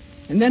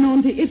 and then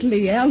on to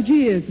Italy,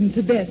 Algiers, and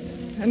Tibet.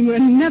 And we're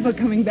never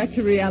coming back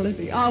to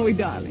reality, are we,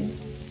 darling?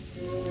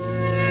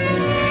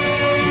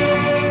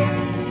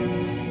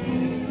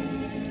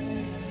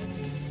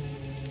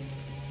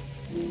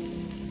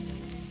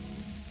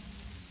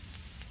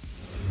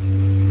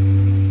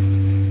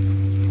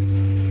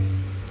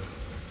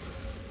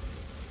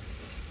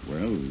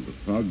 Well, the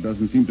fog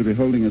doesn't seem to be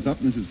holding us up,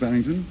 Mrs.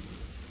 Farrington.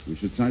 We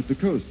should sight the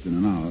coast in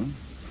an hour.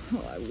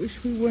 Oh, I wish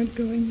we weren't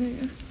going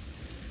there.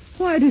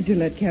 Why did you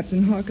let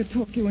Captain Harcourt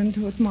talk you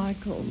into it,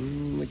 Michael?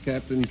 The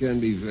captain can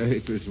be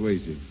very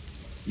persuasive.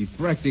 He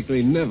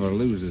practically never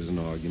loses an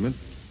argument.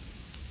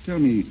 Tell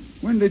me,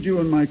 when did you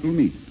and Michael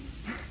meet?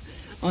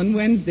 On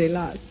Wednesday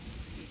last.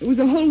 It was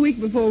a whole week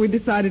before we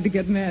decided to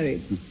get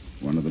married.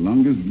 One of the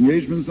longest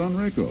engagements on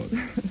record.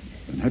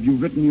 And have you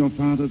written your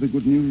father the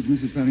good news,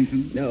 Mrs.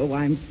 Farrington? No,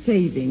 I'm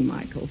saving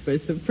Michael for a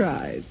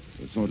surprise.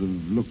 A sort of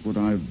look what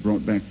I've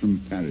brought back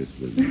from Paris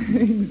with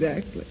me.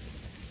 Exactly.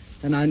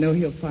 And I know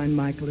he'll find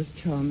Michael as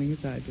charming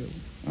as I do.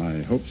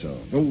 I hope so.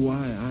 Oh,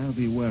 I'll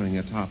be wearing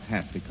a top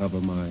hat to cover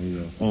my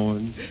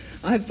horns.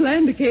 I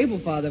planned to cable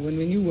Father when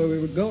we knew where we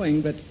were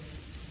going, but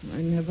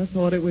I never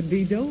thought it would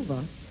be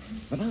Dover.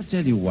 But I'll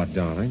tell you what,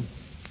 darling.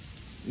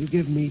 You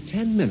give me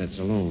 10 minutes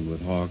alone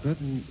with Harcourt,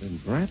 and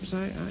perhaps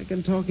I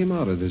can talk him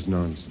out of this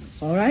nonsense.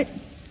 All right.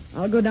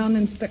 I'll go down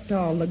and inspect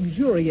our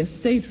luxurious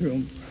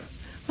stateroom.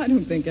 I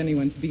don't think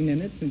anyone's been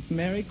in it since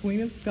Mary,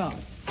 Queen of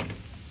Scots.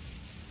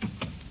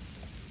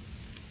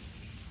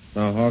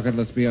 Now, Harcourt,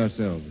 let's be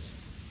ourselves.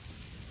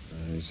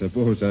 I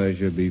suppose I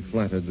should be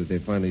flattered that they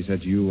finally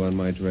set you on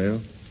my trail.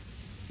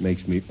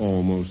 Makes me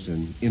almost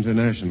an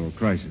international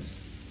crisis.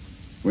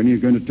 When are you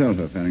going to tell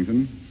her,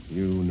 Farrington?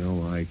 You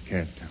know I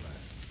can't tell her.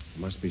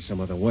 There must be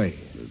some other way.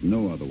 There's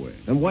no other way.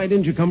 Then why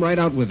didn't you come right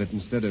out with it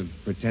instead of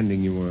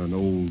pretending you were an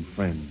old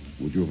friend?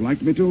 Would you have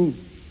liked me to?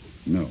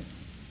 No.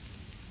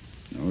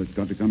 No, it's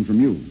got to come from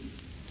you.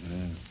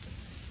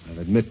 I'll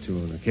admit to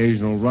an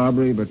occasional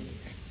robbery, but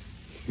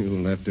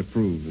you'll have to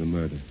prove the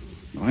murder.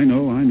 I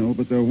know,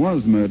 but there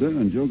was murder,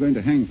 and you're going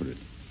to hang for it.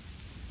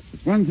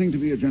 It's one thing to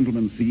be a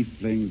gentleman thief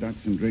playing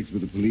ducks and drakes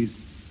with the police,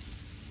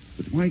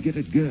 but why get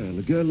a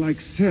girl like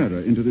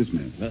Sarah into this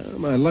mess? Well,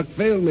 my luck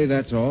failed me,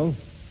 that's all.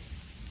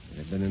 I'd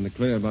have been in the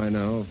clear by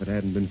now if it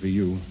hadn't been for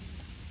you.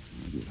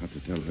 You'll have to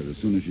tell her as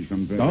soon as she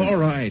comes back. All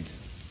right,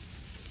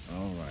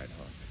 Harcourt.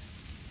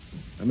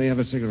 Let me have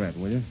a cigarette,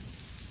 will you?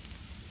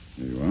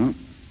 There you are.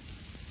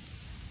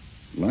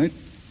 Light?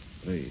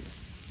 Please.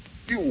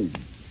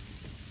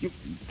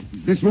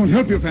 This won't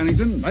help you,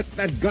 Farrington. Let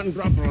that gun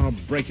drop or I'll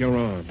break your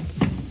arm.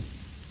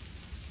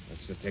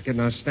 That's the ticket.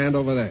 Now stand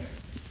over there.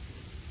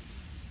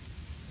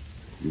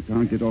 You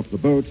can't get off the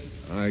boat.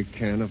 I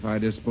can if I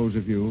dispose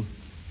of you.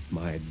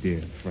 My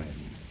dear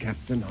friend,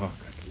 Captain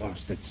Harcourt,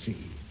 lost at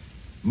sea.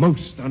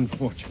 Most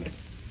unfortunate.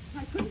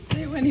 I couldn't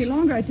stay any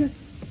longer.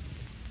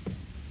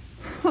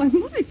 Why,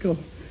 Michael,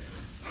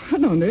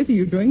 what on earth are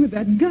you doing with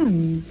that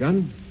gun?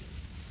 Gun?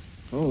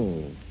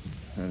 Oh,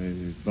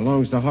 it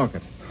belongs to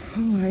Harkett.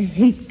 Oh, I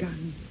hate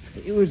guns.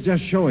 He was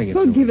just showing it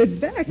Well, to give me.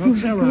 it back. Well,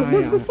 Sarah,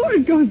 Well, before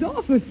it goes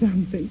off or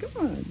something. Come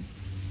on.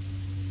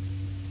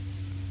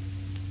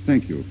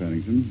 Thank you,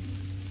 Farrington.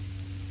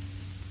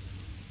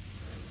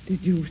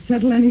 Did you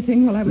settle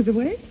anything while I was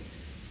away?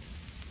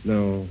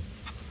 No,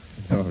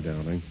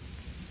 darling.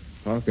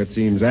 Harkett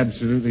seems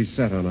absolutely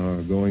set on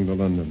our going to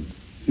London.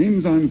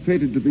 Seems I'm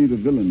fated to be the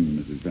villain,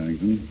 Mrs.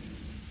 Farrington.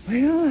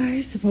 Well,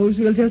 I suppose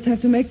we'll just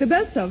have to make the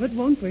best of it,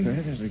 won't we?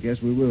 Yes, I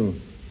guess we will.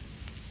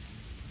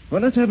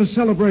 Well, let's have a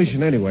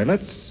celebration anyway.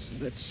 Let's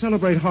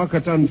celebrate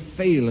Harkett's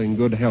unfailing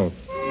good health.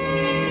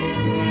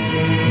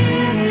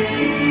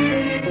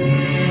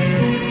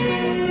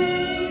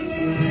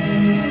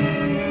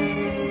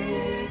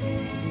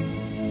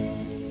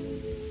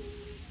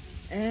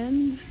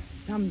 And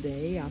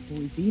someday, after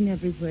we've been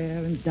everywhere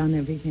and done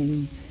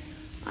everything,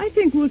 I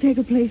think we'll take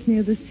a place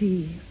near the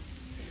sea.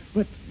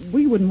 But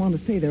we wouldn't want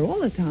to stay there all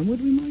the time,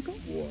 would we, Michael?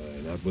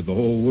 Why, not with the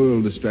whole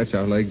world to stretch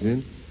our legs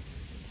in.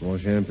 More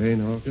champagne,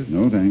 Harkett?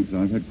 No, thanks.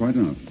 I've had quite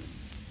enough.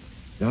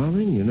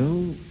 Darling, you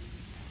know,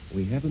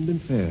 we haven't been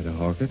fair to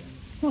Harkett.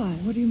 Why?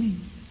 What do you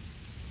mean?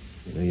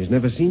 You know, he's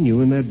never seen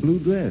you in that blue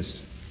dress.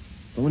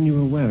 The one you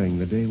were wearing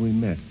the day we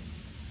met.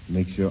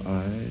 Makes your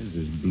eyes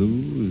as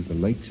blue as the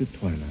lakes at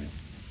twilight.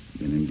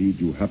 Then indeed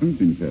you haven't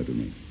been fair to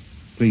me.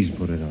 Please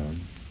put it on.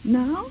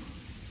 Now?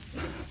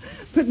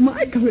 But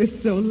Michael,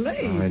 it's so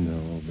late. I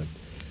know, but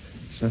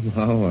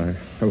somehow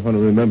I want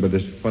to remember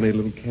this funny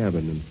little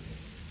cabin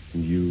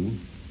and you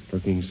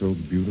looking so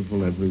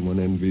beautiful everyone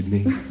envied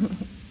me.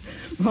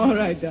 All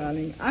right,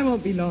 darling. I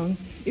won't be long.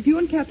 If you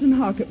and Captain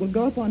Harkett will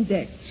go up on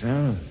deck.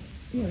 Sarah,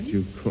 Yes? aren't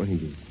you going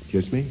to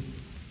kiss me?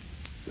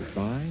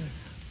 Goodbye?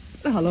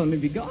 I'll only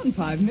be gone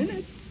 5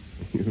 minutes.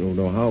 You don't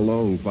know how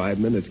long 5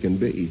 minutes can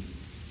be.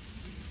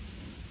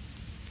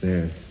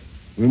 There.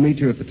 We'll meet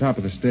you at the top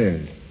of the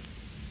stairs.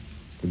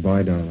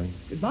 Goodbye, darling.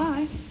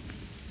 Goodbye.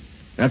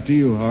 After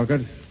you,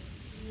 Harkett.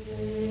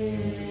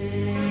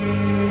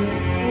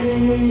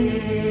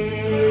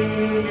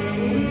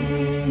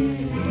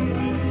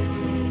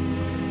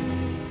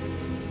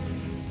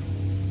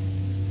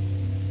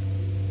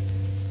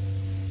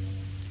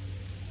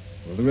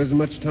 Well, there isn't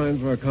much time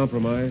for a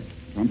compromise.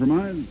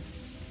 Compromise?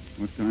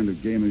 What kind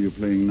of game are you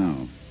playing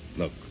now?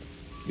 Look,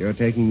 you're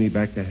taking me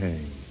back to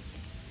hang.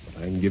 But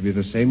I can give you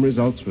the same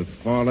results with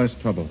far less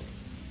trouble.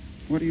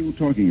 What are you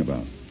talking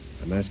about?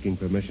 I'm asking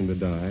permission to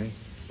die,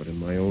 but in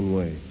my own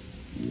way.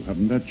 You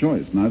haven't that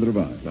choice. Neither have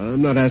I.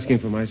 I'm not asking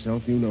for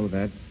myself. You know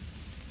that.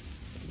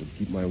 It would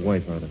keep my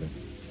wife out of it.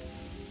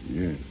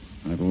 Yes,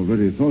 I've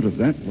already thought of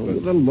that. Well, will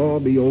the law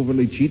be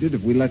overly cheated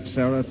if we let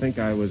Sarah think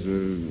I was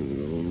a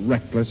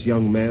reckless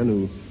young man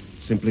who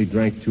simply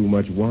drank too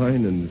much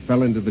wine and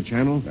fell into the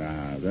channel?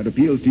 Ah, that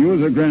appeals to you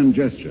as a grand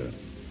gesture.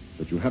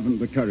 But you haven't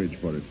the courage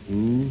for it.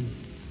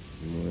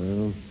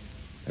 Well,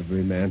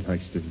 every man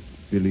likes to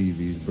believe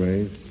he's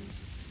brave.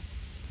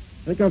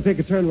 I think I'll take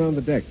a turn around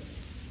the deck.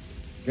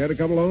 Care to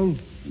come along?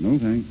 No,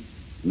 thanks.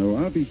 No,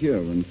 I'll be here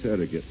when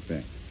Sarah gets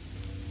back.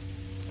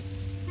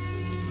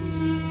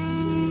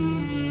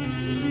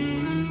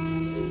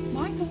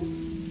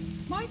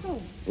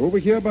 Michael! Over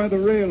here by the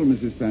rail,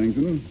 Mrs.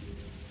 Farrington.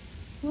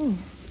 Oh.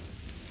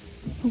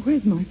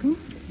 Where's Michael?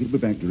 He'll be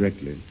back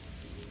directly.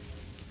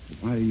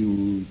 Why are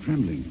you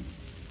trembling?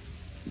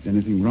 Is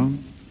anything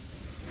wrong?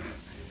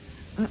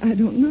 I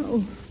don't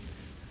know.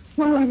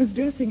 While I was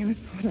dressing, I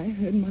thought I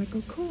heard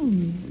Michael call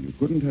me. Well, you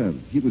couldn't have.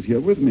 He was here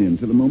with me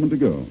until a moment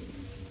ago.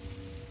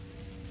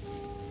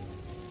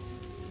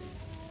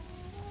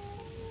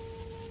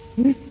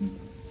 Listen.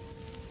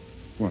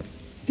 What?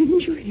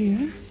 Didn't you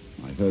hear?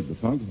 I heard the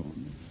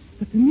foghorn.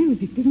 But the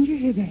music, didn't you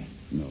hear that?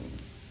 No.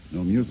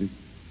 No music.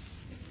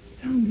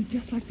 It sounded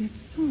just like that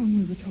song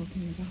we were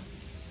talking about.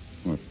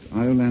 What,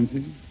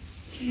 Iolanthe?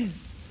 Yes,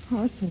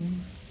 our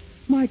song.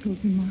 Michael's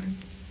in mine.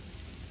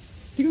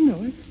 Do you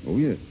know it? Oh,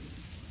 yes.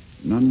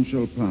 None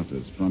shall part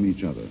us from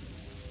each other.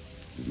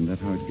 Isn't that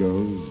how it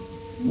goes?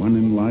 One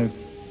in life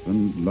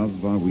and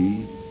love are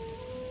we.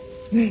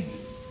 There.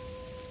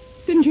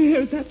 Didn't you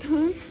hear it that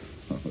time?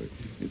 Oh,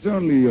 it's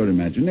only your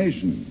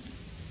imagination.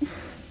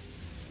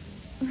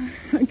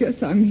 I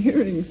guess I'm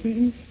hearing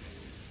things.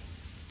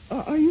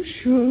 Are you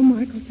sure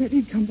Michael said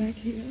he'd come back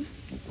here?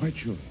 Oh, quite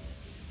sure.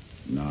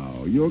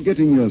 Now, you're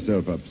getting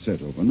yourself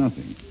upset over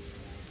nothing.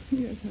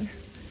 Yes,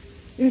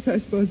 I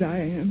suppose I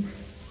am.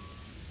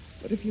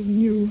 But if you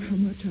knew how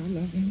much I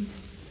love him,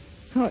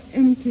 how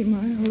empty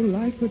my whole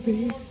life would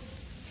be.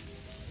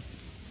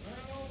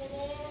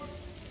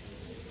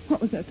 What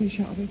was that they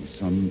shouted?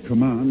 Some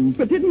command.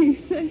 But didn't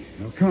he say?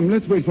 Now, come,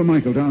 let's wait for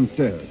Michael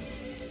downstairs.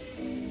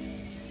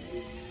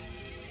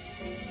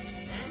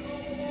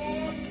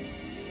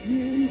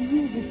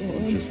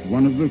 Just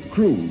one of the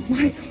crew.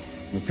 Michael.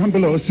 Well, come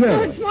below, Sarah.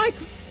 Oh, it's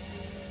Michael.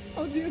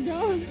 Oh, dear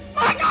God.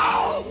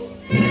 Michael!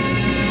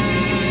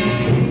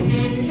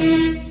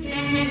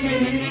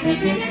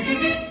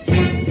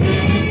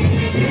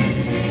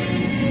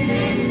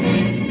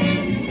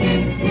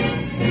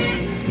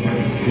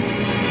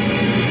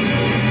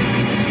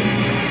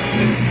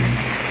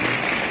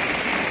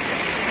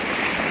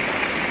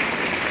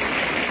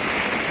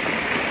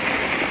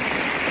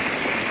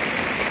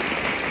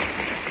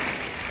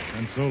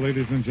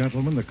 ladies and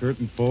gentlemen, the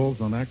curtain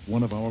falls on Act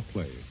 1 of our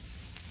play.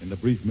 In the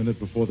brief minute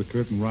before the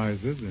curtain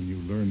rises and you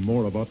learn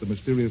more about the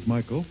mysterious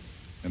Michael,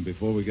 and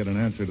before we get an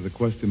answer to the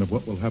question of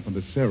what will happen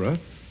to Sarah,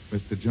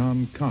 Mr.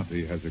 John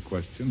Conti has a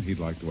question he'd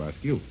like to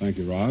ask you. Thank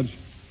you, Raj.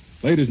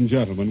 Ladies and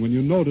gentlemen, when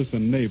you notice a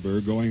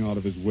neighbor going out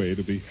of his way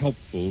to be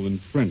helpful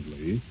and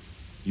friendly,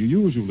 you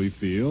usually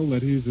feel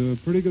that he's a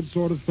pretty good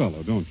sort of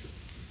fellow, don't you?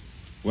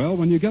 Well,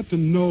 when you get to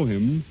know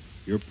him,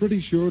 you're pretty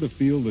sure to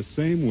feel the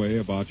same way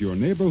about your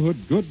neighborhood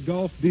good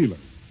golf dealer,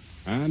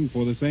 and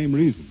for the same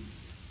reason.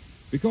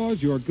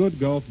 Because your good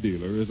golf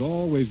dealer is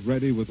always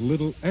ready with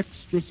little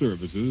extra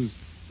services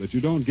that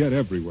you don't get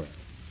everywhere.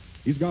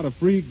 He's got a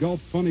free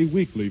Golf Funny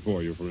Weekly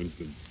for you, for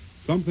instance,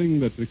 something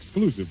that's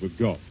exclusive with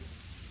golf.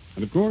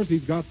 And, of course,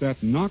 he's got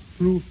that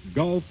knock-proof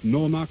Golf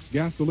No-Nox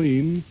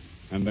gasoline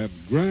and that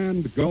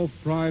grand Golf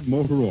Pride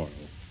motor oil,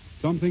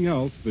 something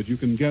else that you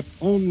can get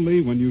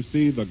only when you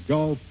see the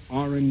Golf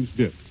Orange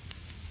Disc.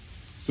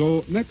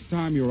 So next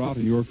time you're out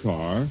in your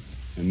car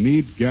and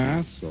need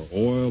gas or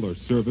oil or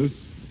service,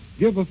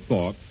 give a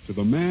thought to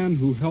the man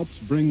who helps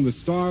bring the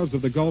stars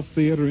of the Golf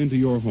Theater into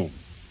your home.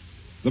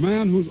 The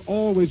man who's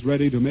always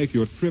ready to make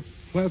your trip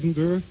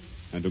pleasanter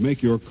and to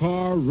make your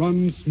car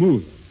run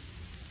smoother.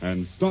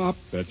 And stop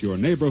at your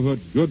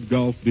neighborhood good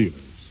golf dealers.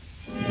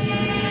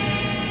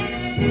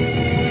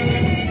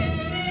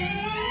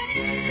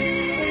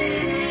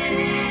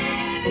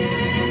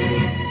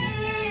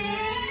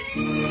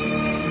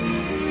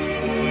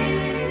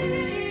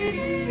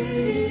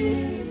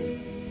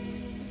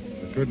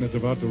 The curtain is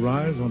about to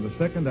rise on the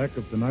second act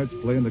of tonight's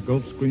play in the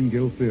Gulf Screen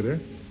Guild Theater,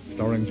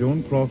 starring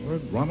Joan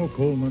Crawford, Ronald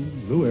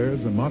Coleman, Lou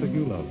Ayres, and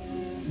Montague Love.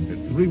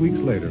 It's 3 weeks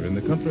later in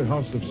the country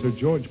house of Sir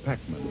George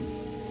Packman.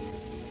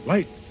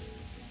 Lights.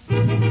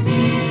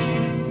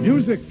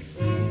 Music.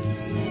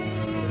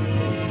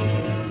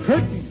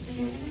 Curtain.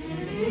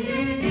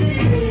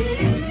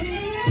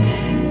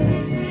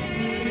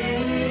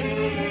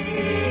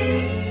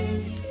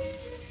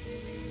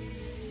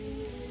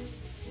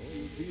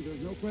 See,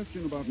 there's no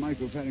question about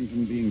Michael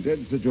Farrington being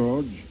dead, Sir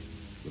George.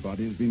 The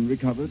body has been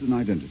recovered and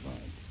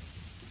identified.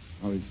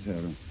 How is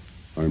Sarah?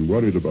 I'm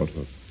worried about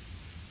her.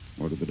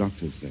 What do the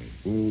doctors say?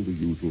 All the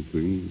usual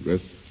things.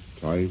 Rest,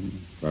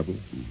 time, travel.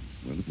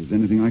 Well, if there's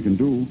anything I can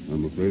do...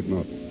 I'm afraid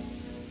not.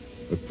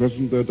 At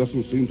present, there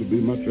doesn't seem to be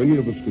much any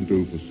of us can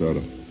do for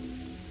Sarah.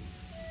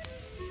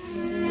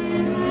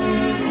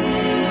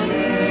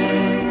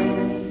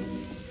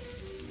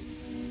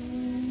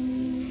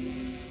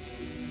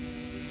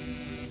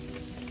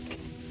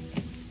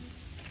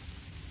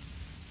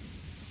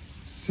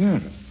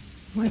 Sarah.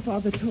 My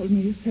father told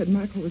me you said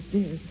Michael was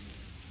dead.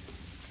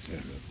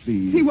 Sarah,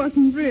 please. He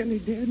wasn't really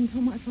dead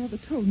until my father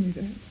told me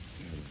that.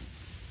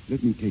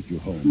 Let me take you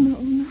home.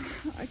 No,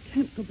 I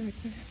can't go back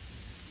there.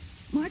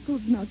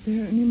 Michael's not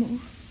there anymore.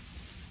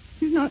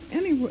 He's not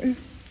anywhere.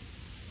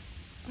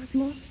 I've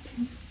lost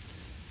him.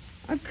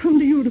 I've come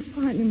to you to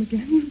find him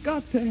again. You've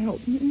got to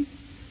help me.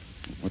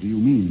 What do you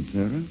mean,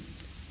 Sarah?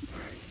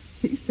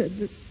 He said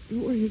that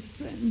you were his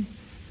friend.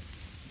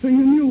 So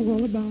you knew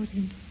all about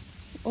him.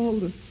 All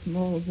the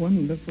small,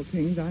 wonderful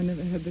things I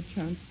never had the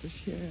chance to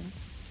share.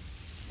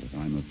 But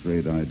I'm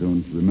afraid I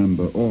don't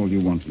remember all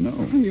you want to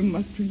know. You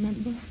must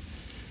remember.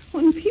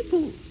 When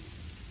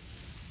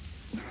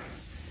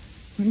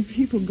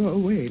people go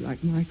away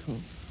like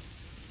Michael,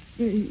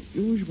 they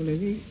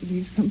usually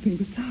leave something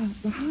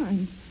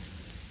behind.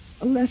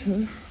 A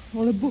letter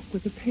or a book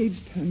with a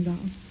page turned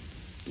down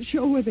to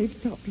show where they've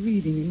stopped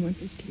reading and went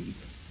to sleep.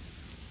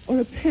 Or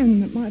a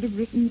pen that might have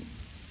written,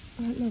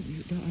 "I love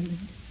you, darling."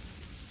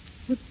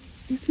 But,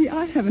 you see,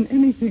 I haven't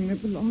anything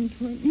that belonged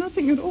to him.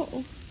 Nothing at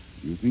all.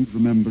 You think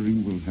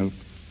remembering will help?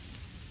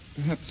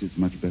 Perhaps it's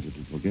much better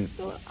to forget.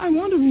 Well, I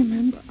want to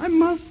remember. I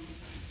must.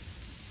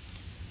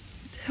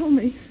 Tell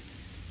me,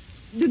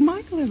 did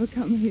Michael ever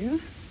come here?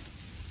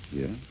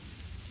 Yeah?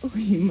 Oh,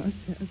 he must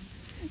have.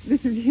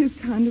 This is his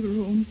kind of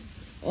room.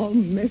 All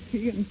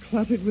messy and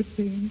cluttered with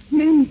things.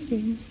 Men's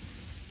things.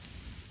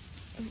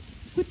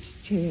 Which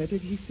chair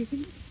did he sit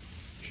in?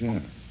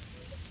 Chair?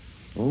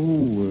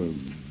 Oh,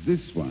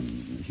 this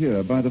one,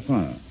 here by the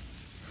fire.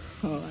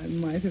 Oh, I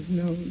might have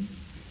known.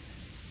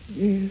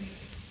 Yes.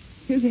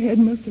 His head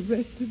must have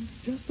rested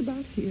just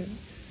about here.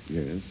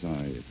 Yes,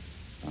 I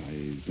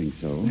think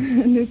so.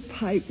 And his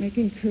pipe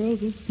making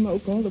curls of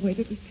smoke all the way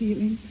to the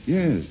ceiling.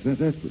 Yes,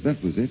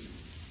 that was it.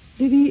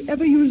 Did he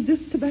ever use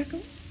this tobacco?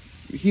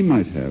 He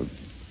might have.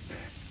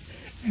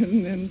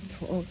 And then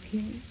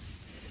talking.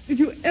 Did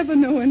you ever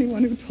know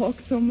anyone who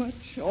talked so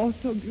much or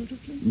so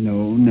beautifully?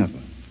 No, never.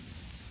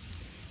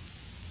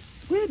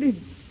 Where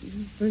did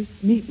you first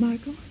meet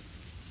Michael?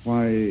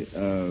 Why,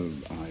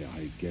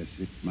 I guess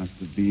it must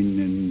have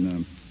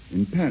been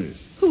in Paris.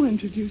 Who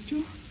introduced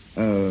you?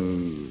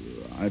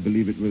 I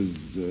believe it was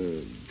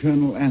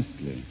Colonel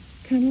Astley.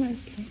 Colonel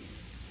Astley.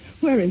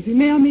 Where is he?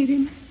 May I meet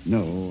him?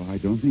 No, I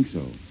don't think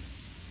so.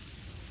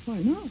 Why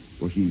not?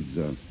 Well, he's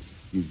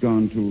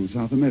gone to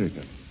South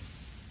America.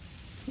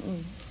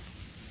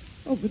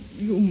 Oh, but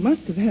you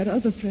must have had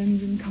other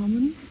friends in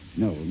common.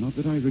 No, not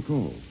that I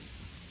recall.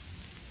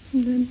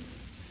 And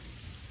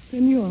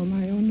then you're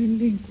my only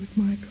link with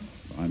Michael.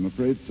 I'm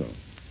afraid so.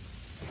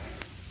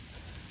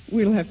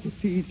 We'll have to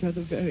see each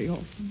other very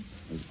often.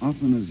 As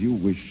often as you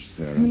wish,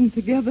 Sarah. And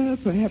together,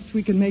 perhaps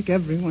we can make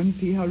everyone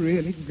see how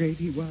really great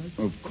he was.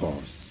 Of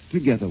course.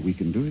 Together we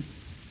can do it.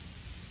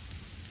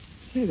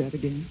 Say that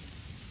again.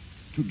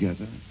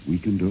 Together we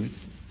can do it.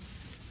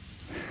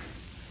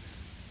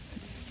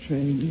 It's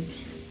strange.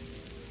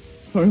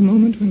 For a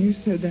moment when you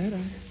said that,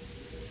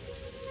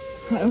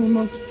 I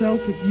almost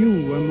felt that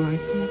you were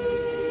Michael.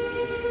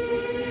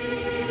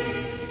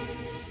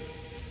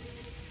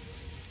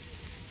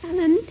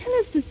 Alan, tell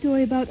us the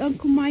story about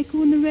Uncle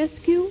Michael and the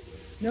rescue.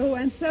 No,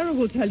 Aunt Sarah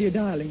will tell you,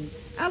 darling.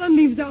 Alan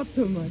leaves out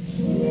so much.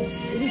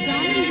 It was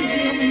darling to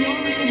hear when your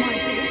Uncle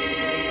Michael...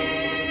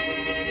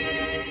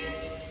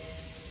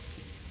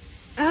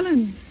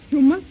 Alan,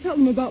 you must tell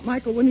them about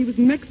Michael when he was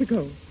in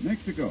Mexico.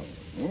 Mexico?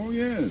 Oh,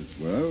 yes.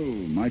 Well,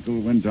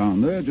 Michael went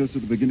down there just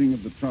at the beginning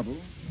of the trouble.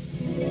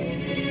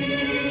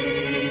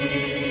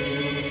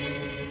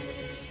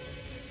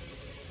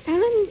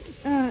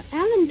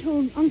 Alan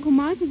told Uncle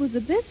Michael was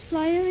the best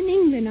flyer in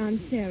England,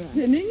 Aunt Sarah.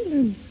 In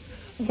England?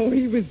 Oh,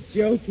 he was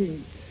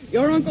joking.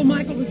 Your Uncle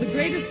Michael was the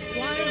greatest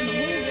flyer in the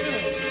whole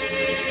world.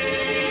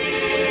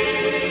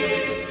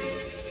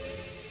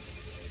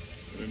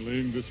 In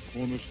laying this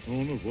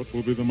cornerstone of what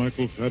will be the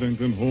Michael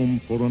Farrington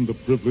Home for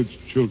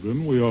Underprivileged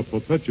Children, we are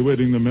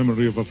perpetuating the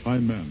memory of a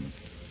fine man,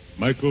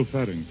 Michael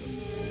Farrington.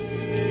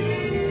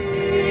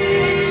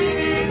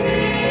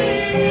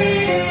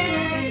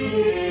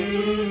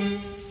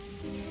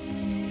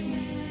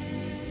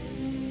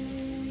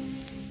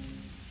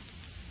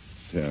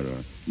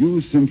 Sarah,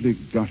 you simply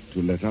got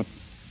to let up.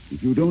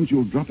 If you don't,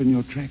 you'll drop in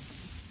your tracks.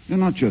 You're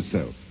not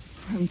yourself.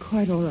 I'm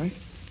quite all right.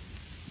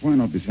 Why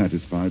not be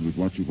satisfied with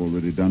what you've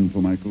already done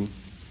for Michael?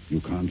 You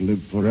can't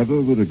live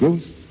forever with a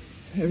ghost.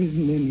 There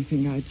isn't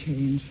anything I'd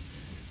change.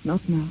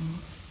 Not now.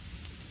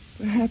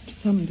 Perhaps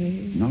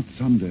someday. Not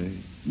someday.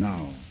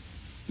 Now.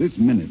 This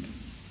minute.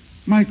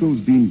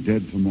 Michael's been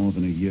dead for more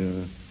than a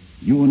year.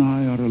 You and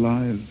I are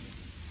alive.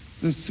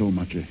 There's so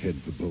much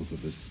ahead for both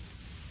of us.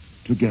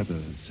 Together,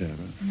 Sarah.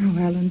 No,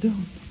 Alan,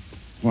 don't.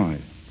 Why?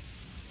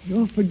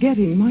 You're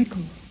forgetting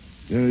Michael.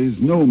 There is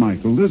no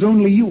Michael. There's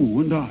only you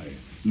and I.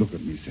 Look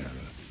at me, Sarah.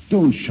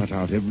 Don't shut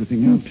out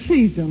everything else. No,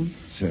 please don't.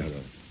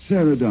 Sarah.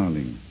 Sarah,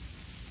 darling.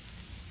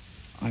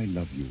 I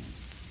love you.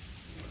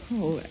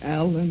 Oh,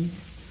 Alan.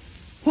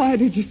 Why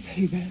did you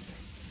say that?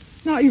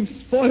 Now you've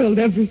spoiled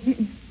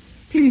everything.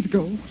 Please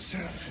go. Oh,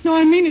 Sarah. No,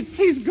 I mean it.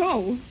 Please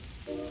go.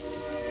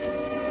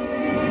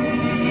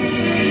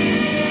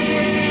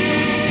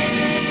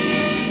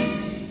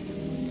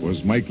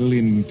 Was Michael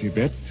in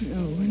Tibet? No,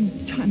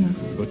 in China.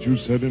 But you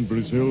said in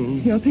Brazil.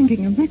 You're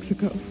thinking of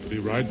Mexico. Did he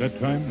ride that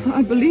time?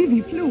 I believe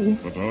he flew.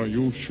 But are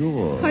you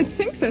sure? I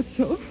think that's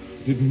so.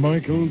 Did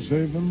Michael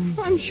save him?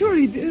 I'm sure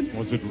he did.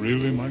 Was it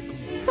really Michael?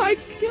 I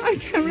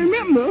can't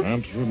remember.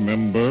 Can't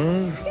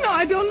remember? No,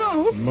 I don't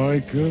know.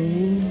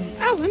 Michael?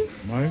 Alan.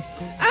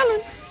 Michael?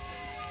 Alan.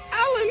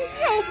 Alan,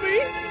 help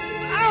me.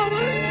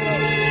 Alan.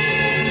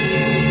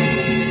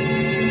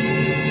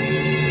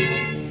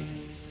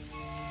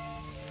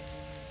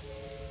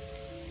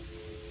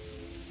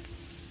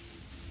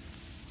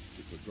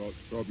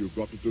 Job you've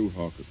got to do,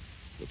 Harker.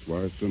 That's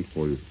why I sent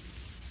for you.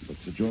 But,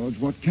 Sir George,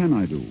 what can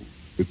I do?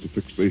 It's a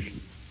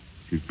fixation.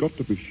 She's got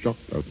to be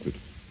shocked out of it.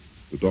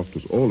 The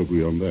doctors all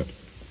agree on that.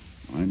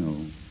 I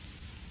know.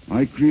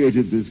 I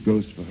created this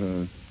ghost for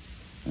her,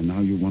 and now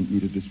you want me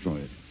to destroy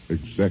it.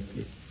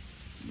 Exactly.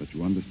 But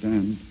you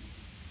understand,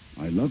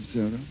 I love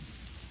Sarah.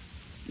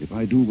 If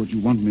I do what you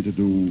want me to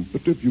do...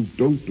 But if you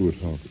don't do it,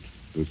 Harker,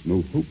 there's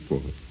no hope for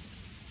her.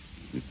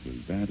 It's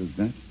as bad as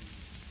that?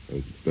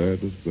 As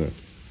bad as that.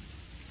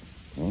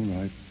 All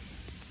right.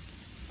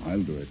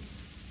 I'll do it.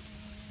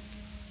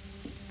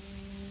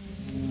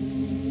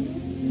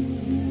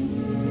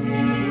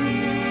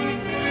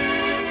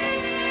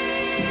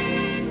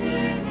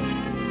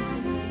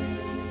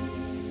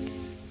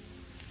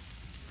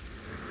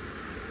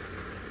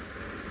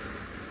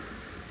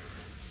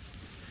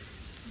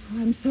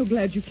 I'm so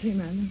glad you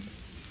came, Alan.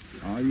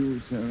 Are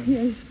you, Sarah?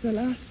 Yes, the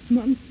last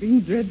month's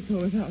been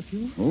dreadful without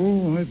you.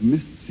 Oh, I've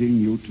missed seeing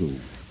you, too.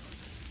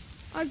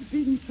 I've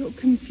been so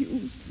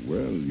confused.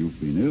 Well, you've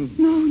been ill.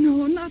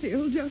 No, not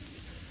ill, just...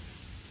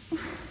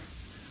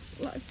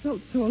 Well, I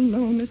felt so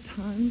alone at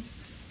times,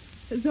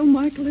 as though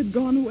Michael had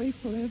gone away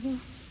forever,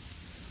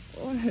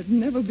 or had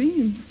never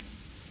been.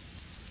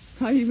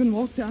 I even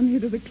walked down here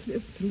to the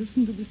cliff to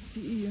listen to the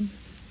sea and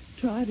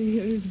try to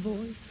hear his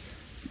voice.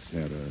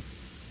 Sarah,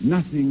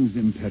 nothing's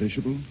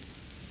imperishable.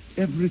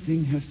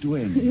 Everything has to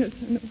end. Yes,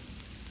 I know.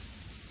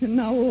 And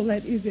now all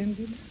that is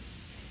ended.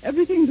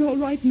 Everything's all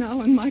right now,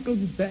 and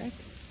Michael's back.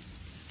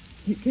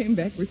 He came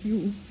back with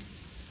you.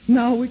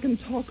 Now we can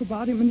talk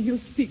about him, and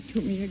he'll speak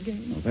to me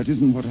again. No, that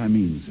isn't what I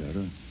mean,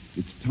 Sarah.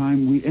 It's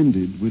time we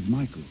ended with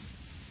Michael.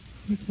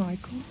 With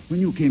Michael? When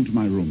you came to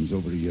my rooms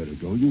over a year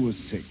ago, you were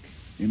sick.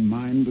 in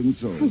mind and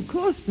soul. Of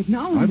course, but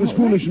now I I'm was all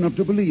foolish right. enough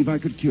to believe I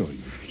could cure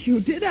you. You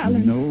did,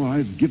 Alan. No,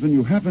 I've given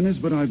you happiness,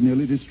 but I've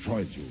nearly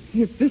destroyed you.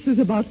 If this is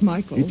about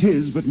Michael... It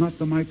is, but not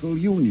the Michael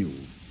you knew.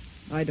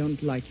 I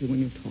don't like you when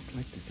you talk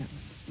like this, Alan.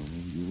 Oh,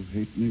 you'll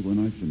hate me when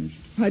I finished.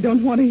 I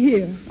don't want to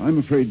hear. I'm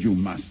afraid you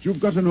must. You've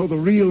got to know the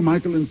real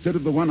Michael instead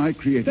of the one I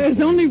created. There's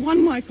for only you.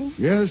 one Michael.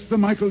 Yes, the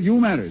Michael you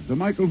married. The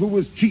Michael who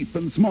was cheap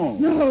and small.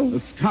 No.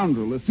 A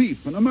scoundrel, a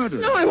thief, and a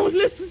murderer. No, I won't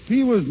listen.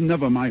 He was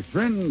never my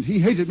friend. He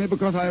hated me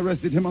because I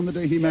arrested him on the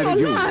day he married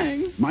You're you.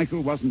 lying.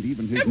 Michael wasn't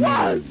even his It name.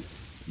 was.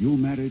 You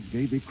married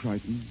Davy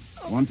Crichton,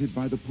 wanted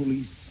by the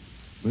police,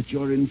 but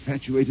you're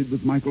infatuated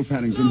with Michael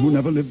Farrington, who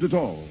never lived at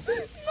all.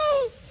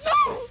 No,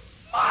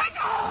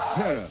 Michael!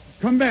 Sarah,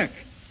 come back.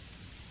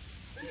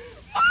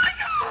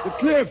 The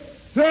cliff!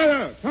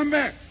 Sarah, come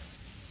back!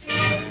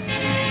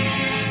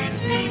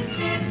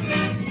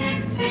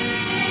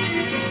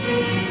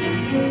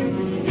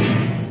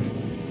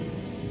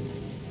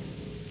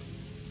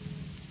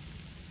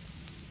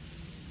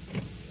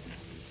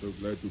 So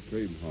glad you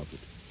came, Hartford.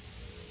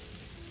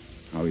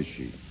 How is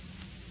she?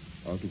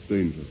 Out of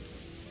danger.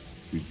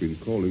 She's been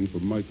calling for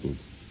Michael.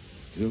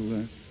 Still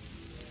there?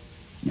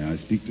 May I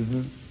speak to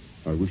her?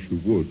 I wish you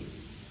would.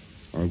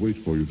 I'll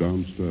wait for you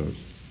downstairs.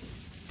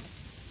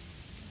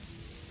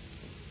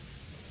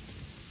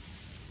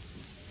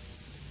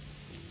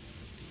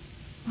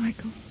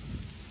 Michael,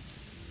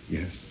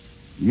 Yes.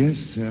 Yes,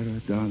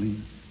 Sarah,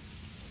 darling.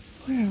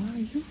 where are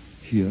you?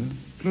 Here,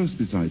 close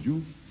beside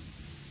you.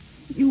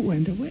 You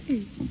went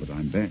away. Oh, but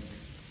I'm back.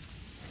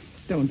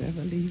 Don't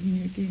ever leave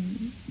me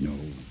again.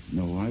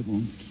 No, I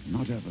won't.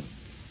 Not ever.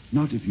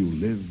 Not if you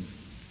live.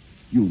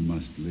 You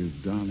must live,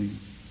 darling.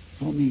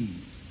 For me.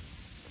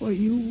 For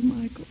you,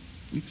 Michael.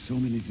 We've so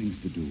many things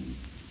to do.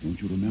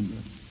 Don't you remember?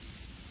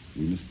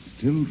 We must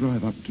still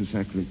drive up to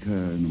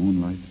Sacré-Cœur in the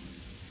moonlight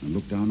and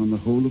look down on the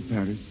whole of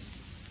Paris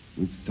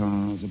with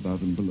stars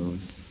above and below us.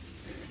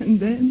 And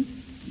then?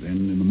 Then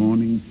in the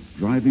morning,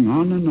 driving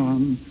on and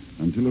on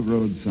until a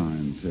road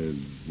sign says,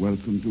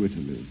 "Welcome to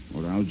Italy,"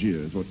 or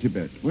Algiers, or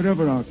Tibet,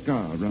 wherever our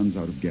car runs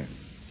out of gas.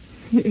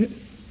 Yes.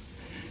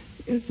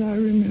 Yes, I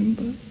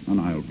remember.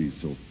 And I'll be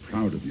so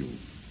proud of you.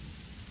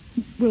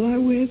 Will I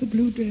wear the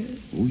blue dress?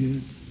 Oh,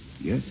 yes.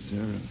 Yes,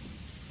 Sarah.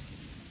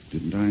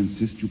 Didn't I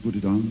insist you put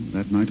it on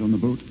that night on the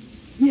boat?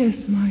 Yes,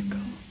 Michael.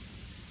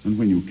 And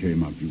when you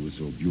came up, you were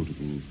so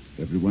beautiful,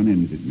 everyone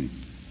envied me.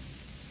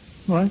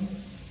 What?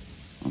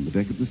 On the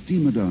deck of the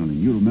steamer, darling,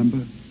 you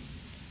remember?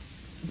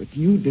 But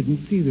you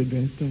didn't see the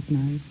dress that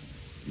night.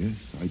 Yes,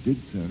 I did,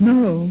 Sarah.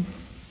 No.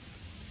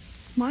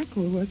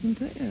 Michael wasn't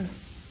there.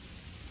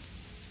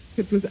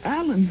 It was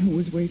Alan who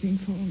was waiting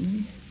for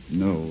me.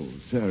 No,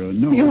 Sarah,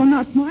 no. You're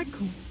not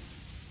Michael.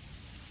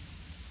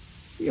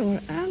 You're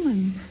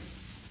Alan.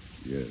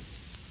 Yes,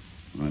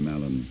 I'm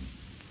Alan.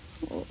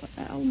 Oh,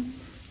 Alan.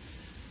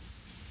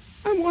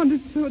 I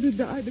wanted so to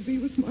die to be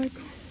with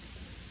Michael.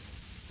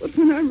 But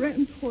when I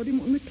ran toward him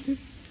on the cliff,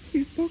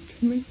 he spoke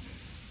to me.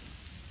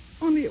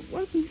 Only it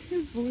wasn't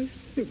his voice.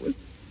 It was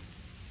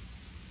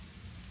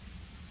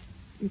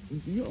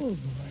your voice.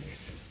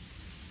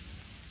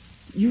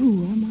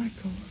 You are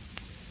Michael.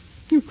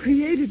 You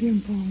created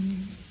him for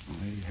me.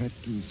 I had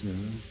to,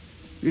 Sarah.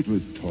 It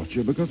was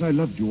torture because I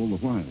loved you all the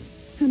while.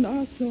 And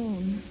our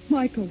song,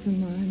 Michael's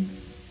and mine,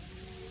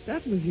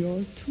 that was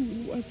yours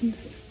too, wasn't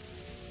it?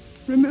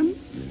 Remember?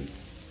 Yes.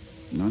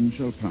 None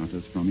shall part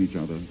us from each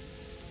other.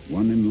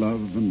 One in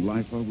love and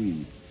life are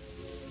we.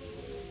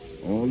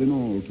 All in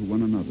all to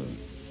one another.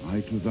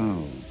 I to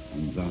thou,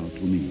 and thou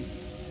to me.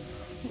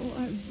 Oh,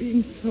 I've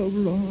been so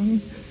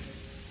wrong.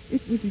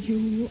 It was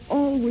you,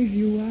 always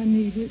you I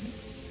needed.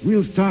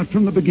 We'll start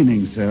from the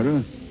beginning,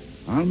 Sarah.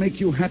 I'll make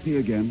you happy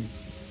again.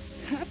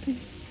 Happy?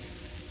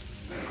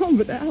 Oh,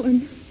 but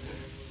Alan,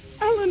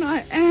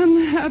 I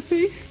am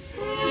happy.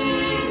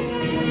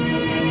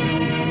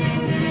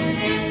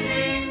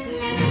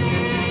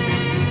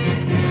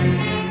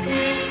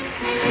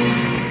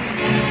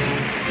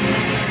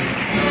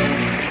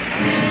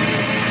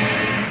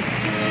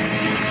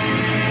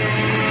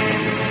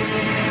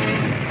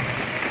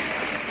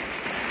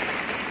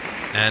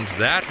 And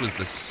that was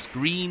the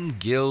Screen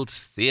Guild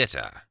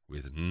Theatre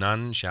with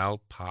None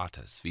Shall Part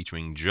Us,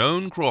 featuring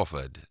Joan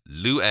Crawford,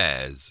 Lou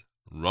Ayres,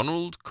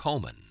 Ronald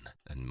Colman,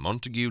 and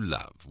Montague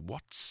Love.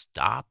 What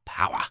star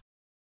power!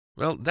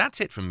 Well, that's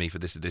it from me for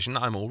this edition.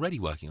 I'm already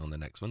working on the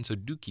next one, so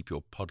do keep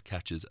your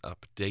podcatchers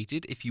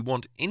updated. If you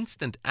want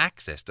instant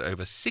access to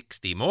over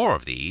 60 more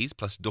of these,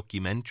 plus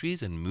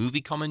documentaries and movie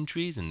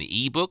commentaries and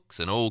ebooks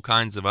and all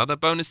kinds of other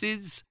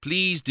bonuses,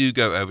 please do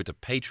go over to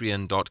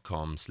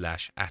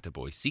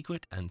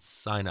patreon.com/attaboysecret and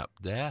sign up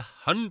there.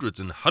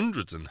 Hundreds and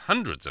hundreds and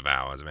hundreds of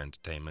hours of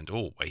entertainment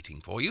all waiting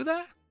for you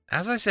there.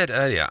 As I said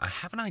earlier, I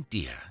have an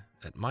idea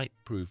that might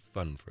prove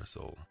fun for us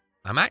all.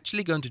 I'm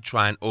actually going to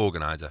try and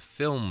organise a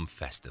film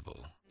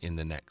festival in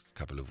the next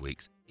couple of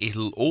weeks.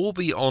 It'll all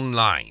be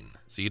online,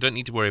 so you don't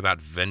need to worry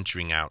about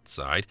venturing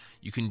outside.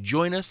 You can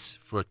join us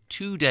for a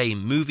 2-day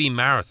movie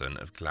marathon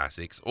of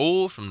classics,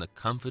 all from the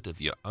comfort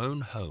of your own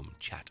home.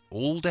 Chat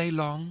all day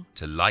long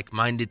to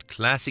like-minded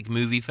classic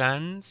movie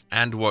fans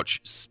and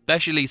watch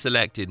specially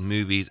selected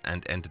movies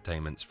and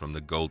entertainments from the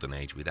Golden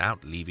Age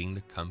without leaving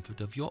the comfort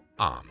of your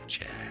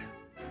armchair.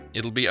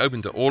 It'll be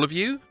open to all of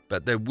you,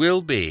 but there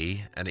will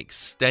be an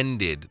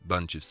extended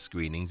bunch of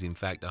screenings. In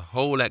fact, a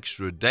whole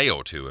extra day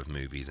or two of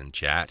movies and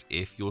chat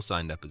if you're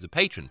signed up as a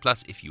patron.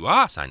 Plus, if you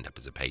are signed up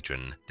as a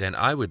patron, then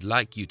I would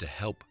like you to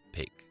help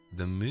pick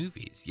the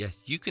movies.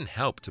 Yes, you can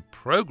help to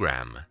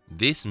program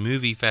this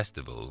movie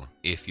festival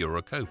if you're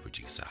a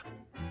co-producer.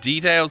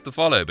 Details to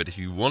follow, but if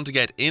you want to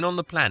get in on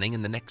the planning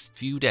in the next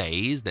few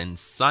days, then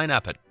sign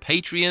up at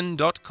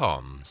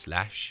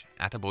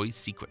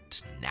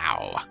patreon.com/AttaboySecret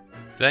now.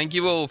 Thank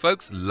you all,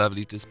 folks.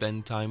 Lovely to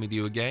spend time with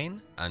you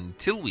again.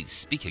 Until we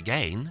speak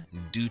again,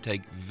 do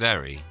take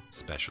very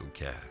special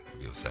care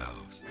of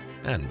yourselves.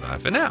 And bye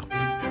for now.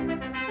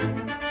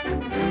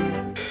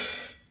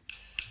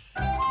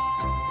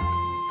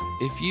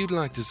 If you'd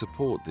like to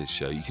support this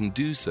show, you can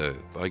do so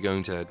by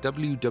going to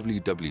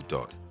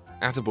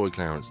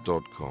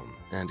www.attaboyclarence.com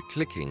and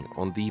clicking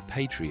on the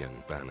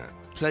Patreon banner.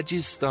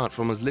 Pledges start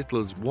from as little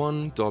as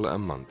 $1 a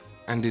month,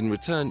 and in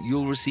return,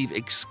 you'll receive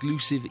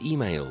exclusive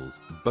emails,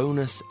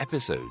 bonus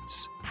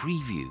episodes,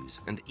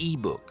 previews, and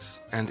ebooks.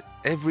 And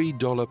every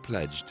dollar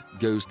pledged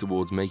goes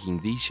towards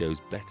making these shows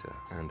better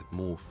and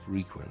more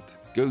frequent.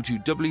 Go to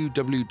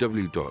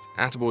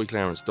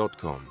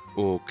www.attaboyclarence.com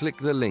or click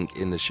the link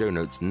in the show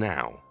notes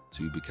now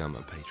to become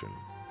a patron.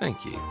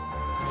 Thank you.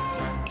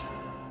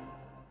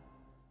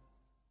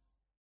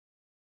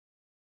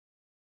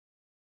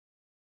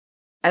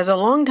 As a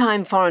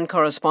longtime foreign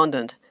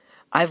correspondent,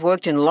 I've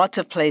worked in lots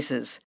of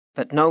places,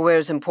 but nowhere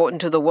as important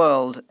to the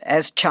world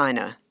as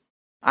China.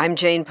 I'm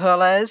Jane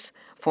Perlez,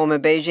 former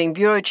Beijing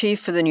bureau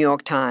chief for the New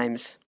York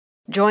Times.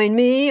 Join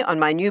me on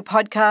my new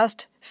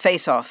podcast,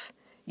 Face Off,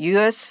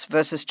 U.S.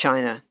 versus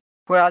China,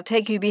 where I'll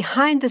take you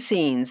behind the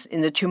scenes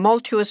in the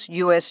tumultuous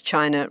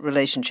U.S.-China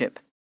relationship.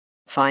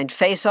 Find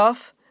Face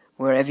Off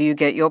wherever you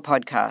get your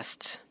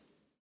podcasts.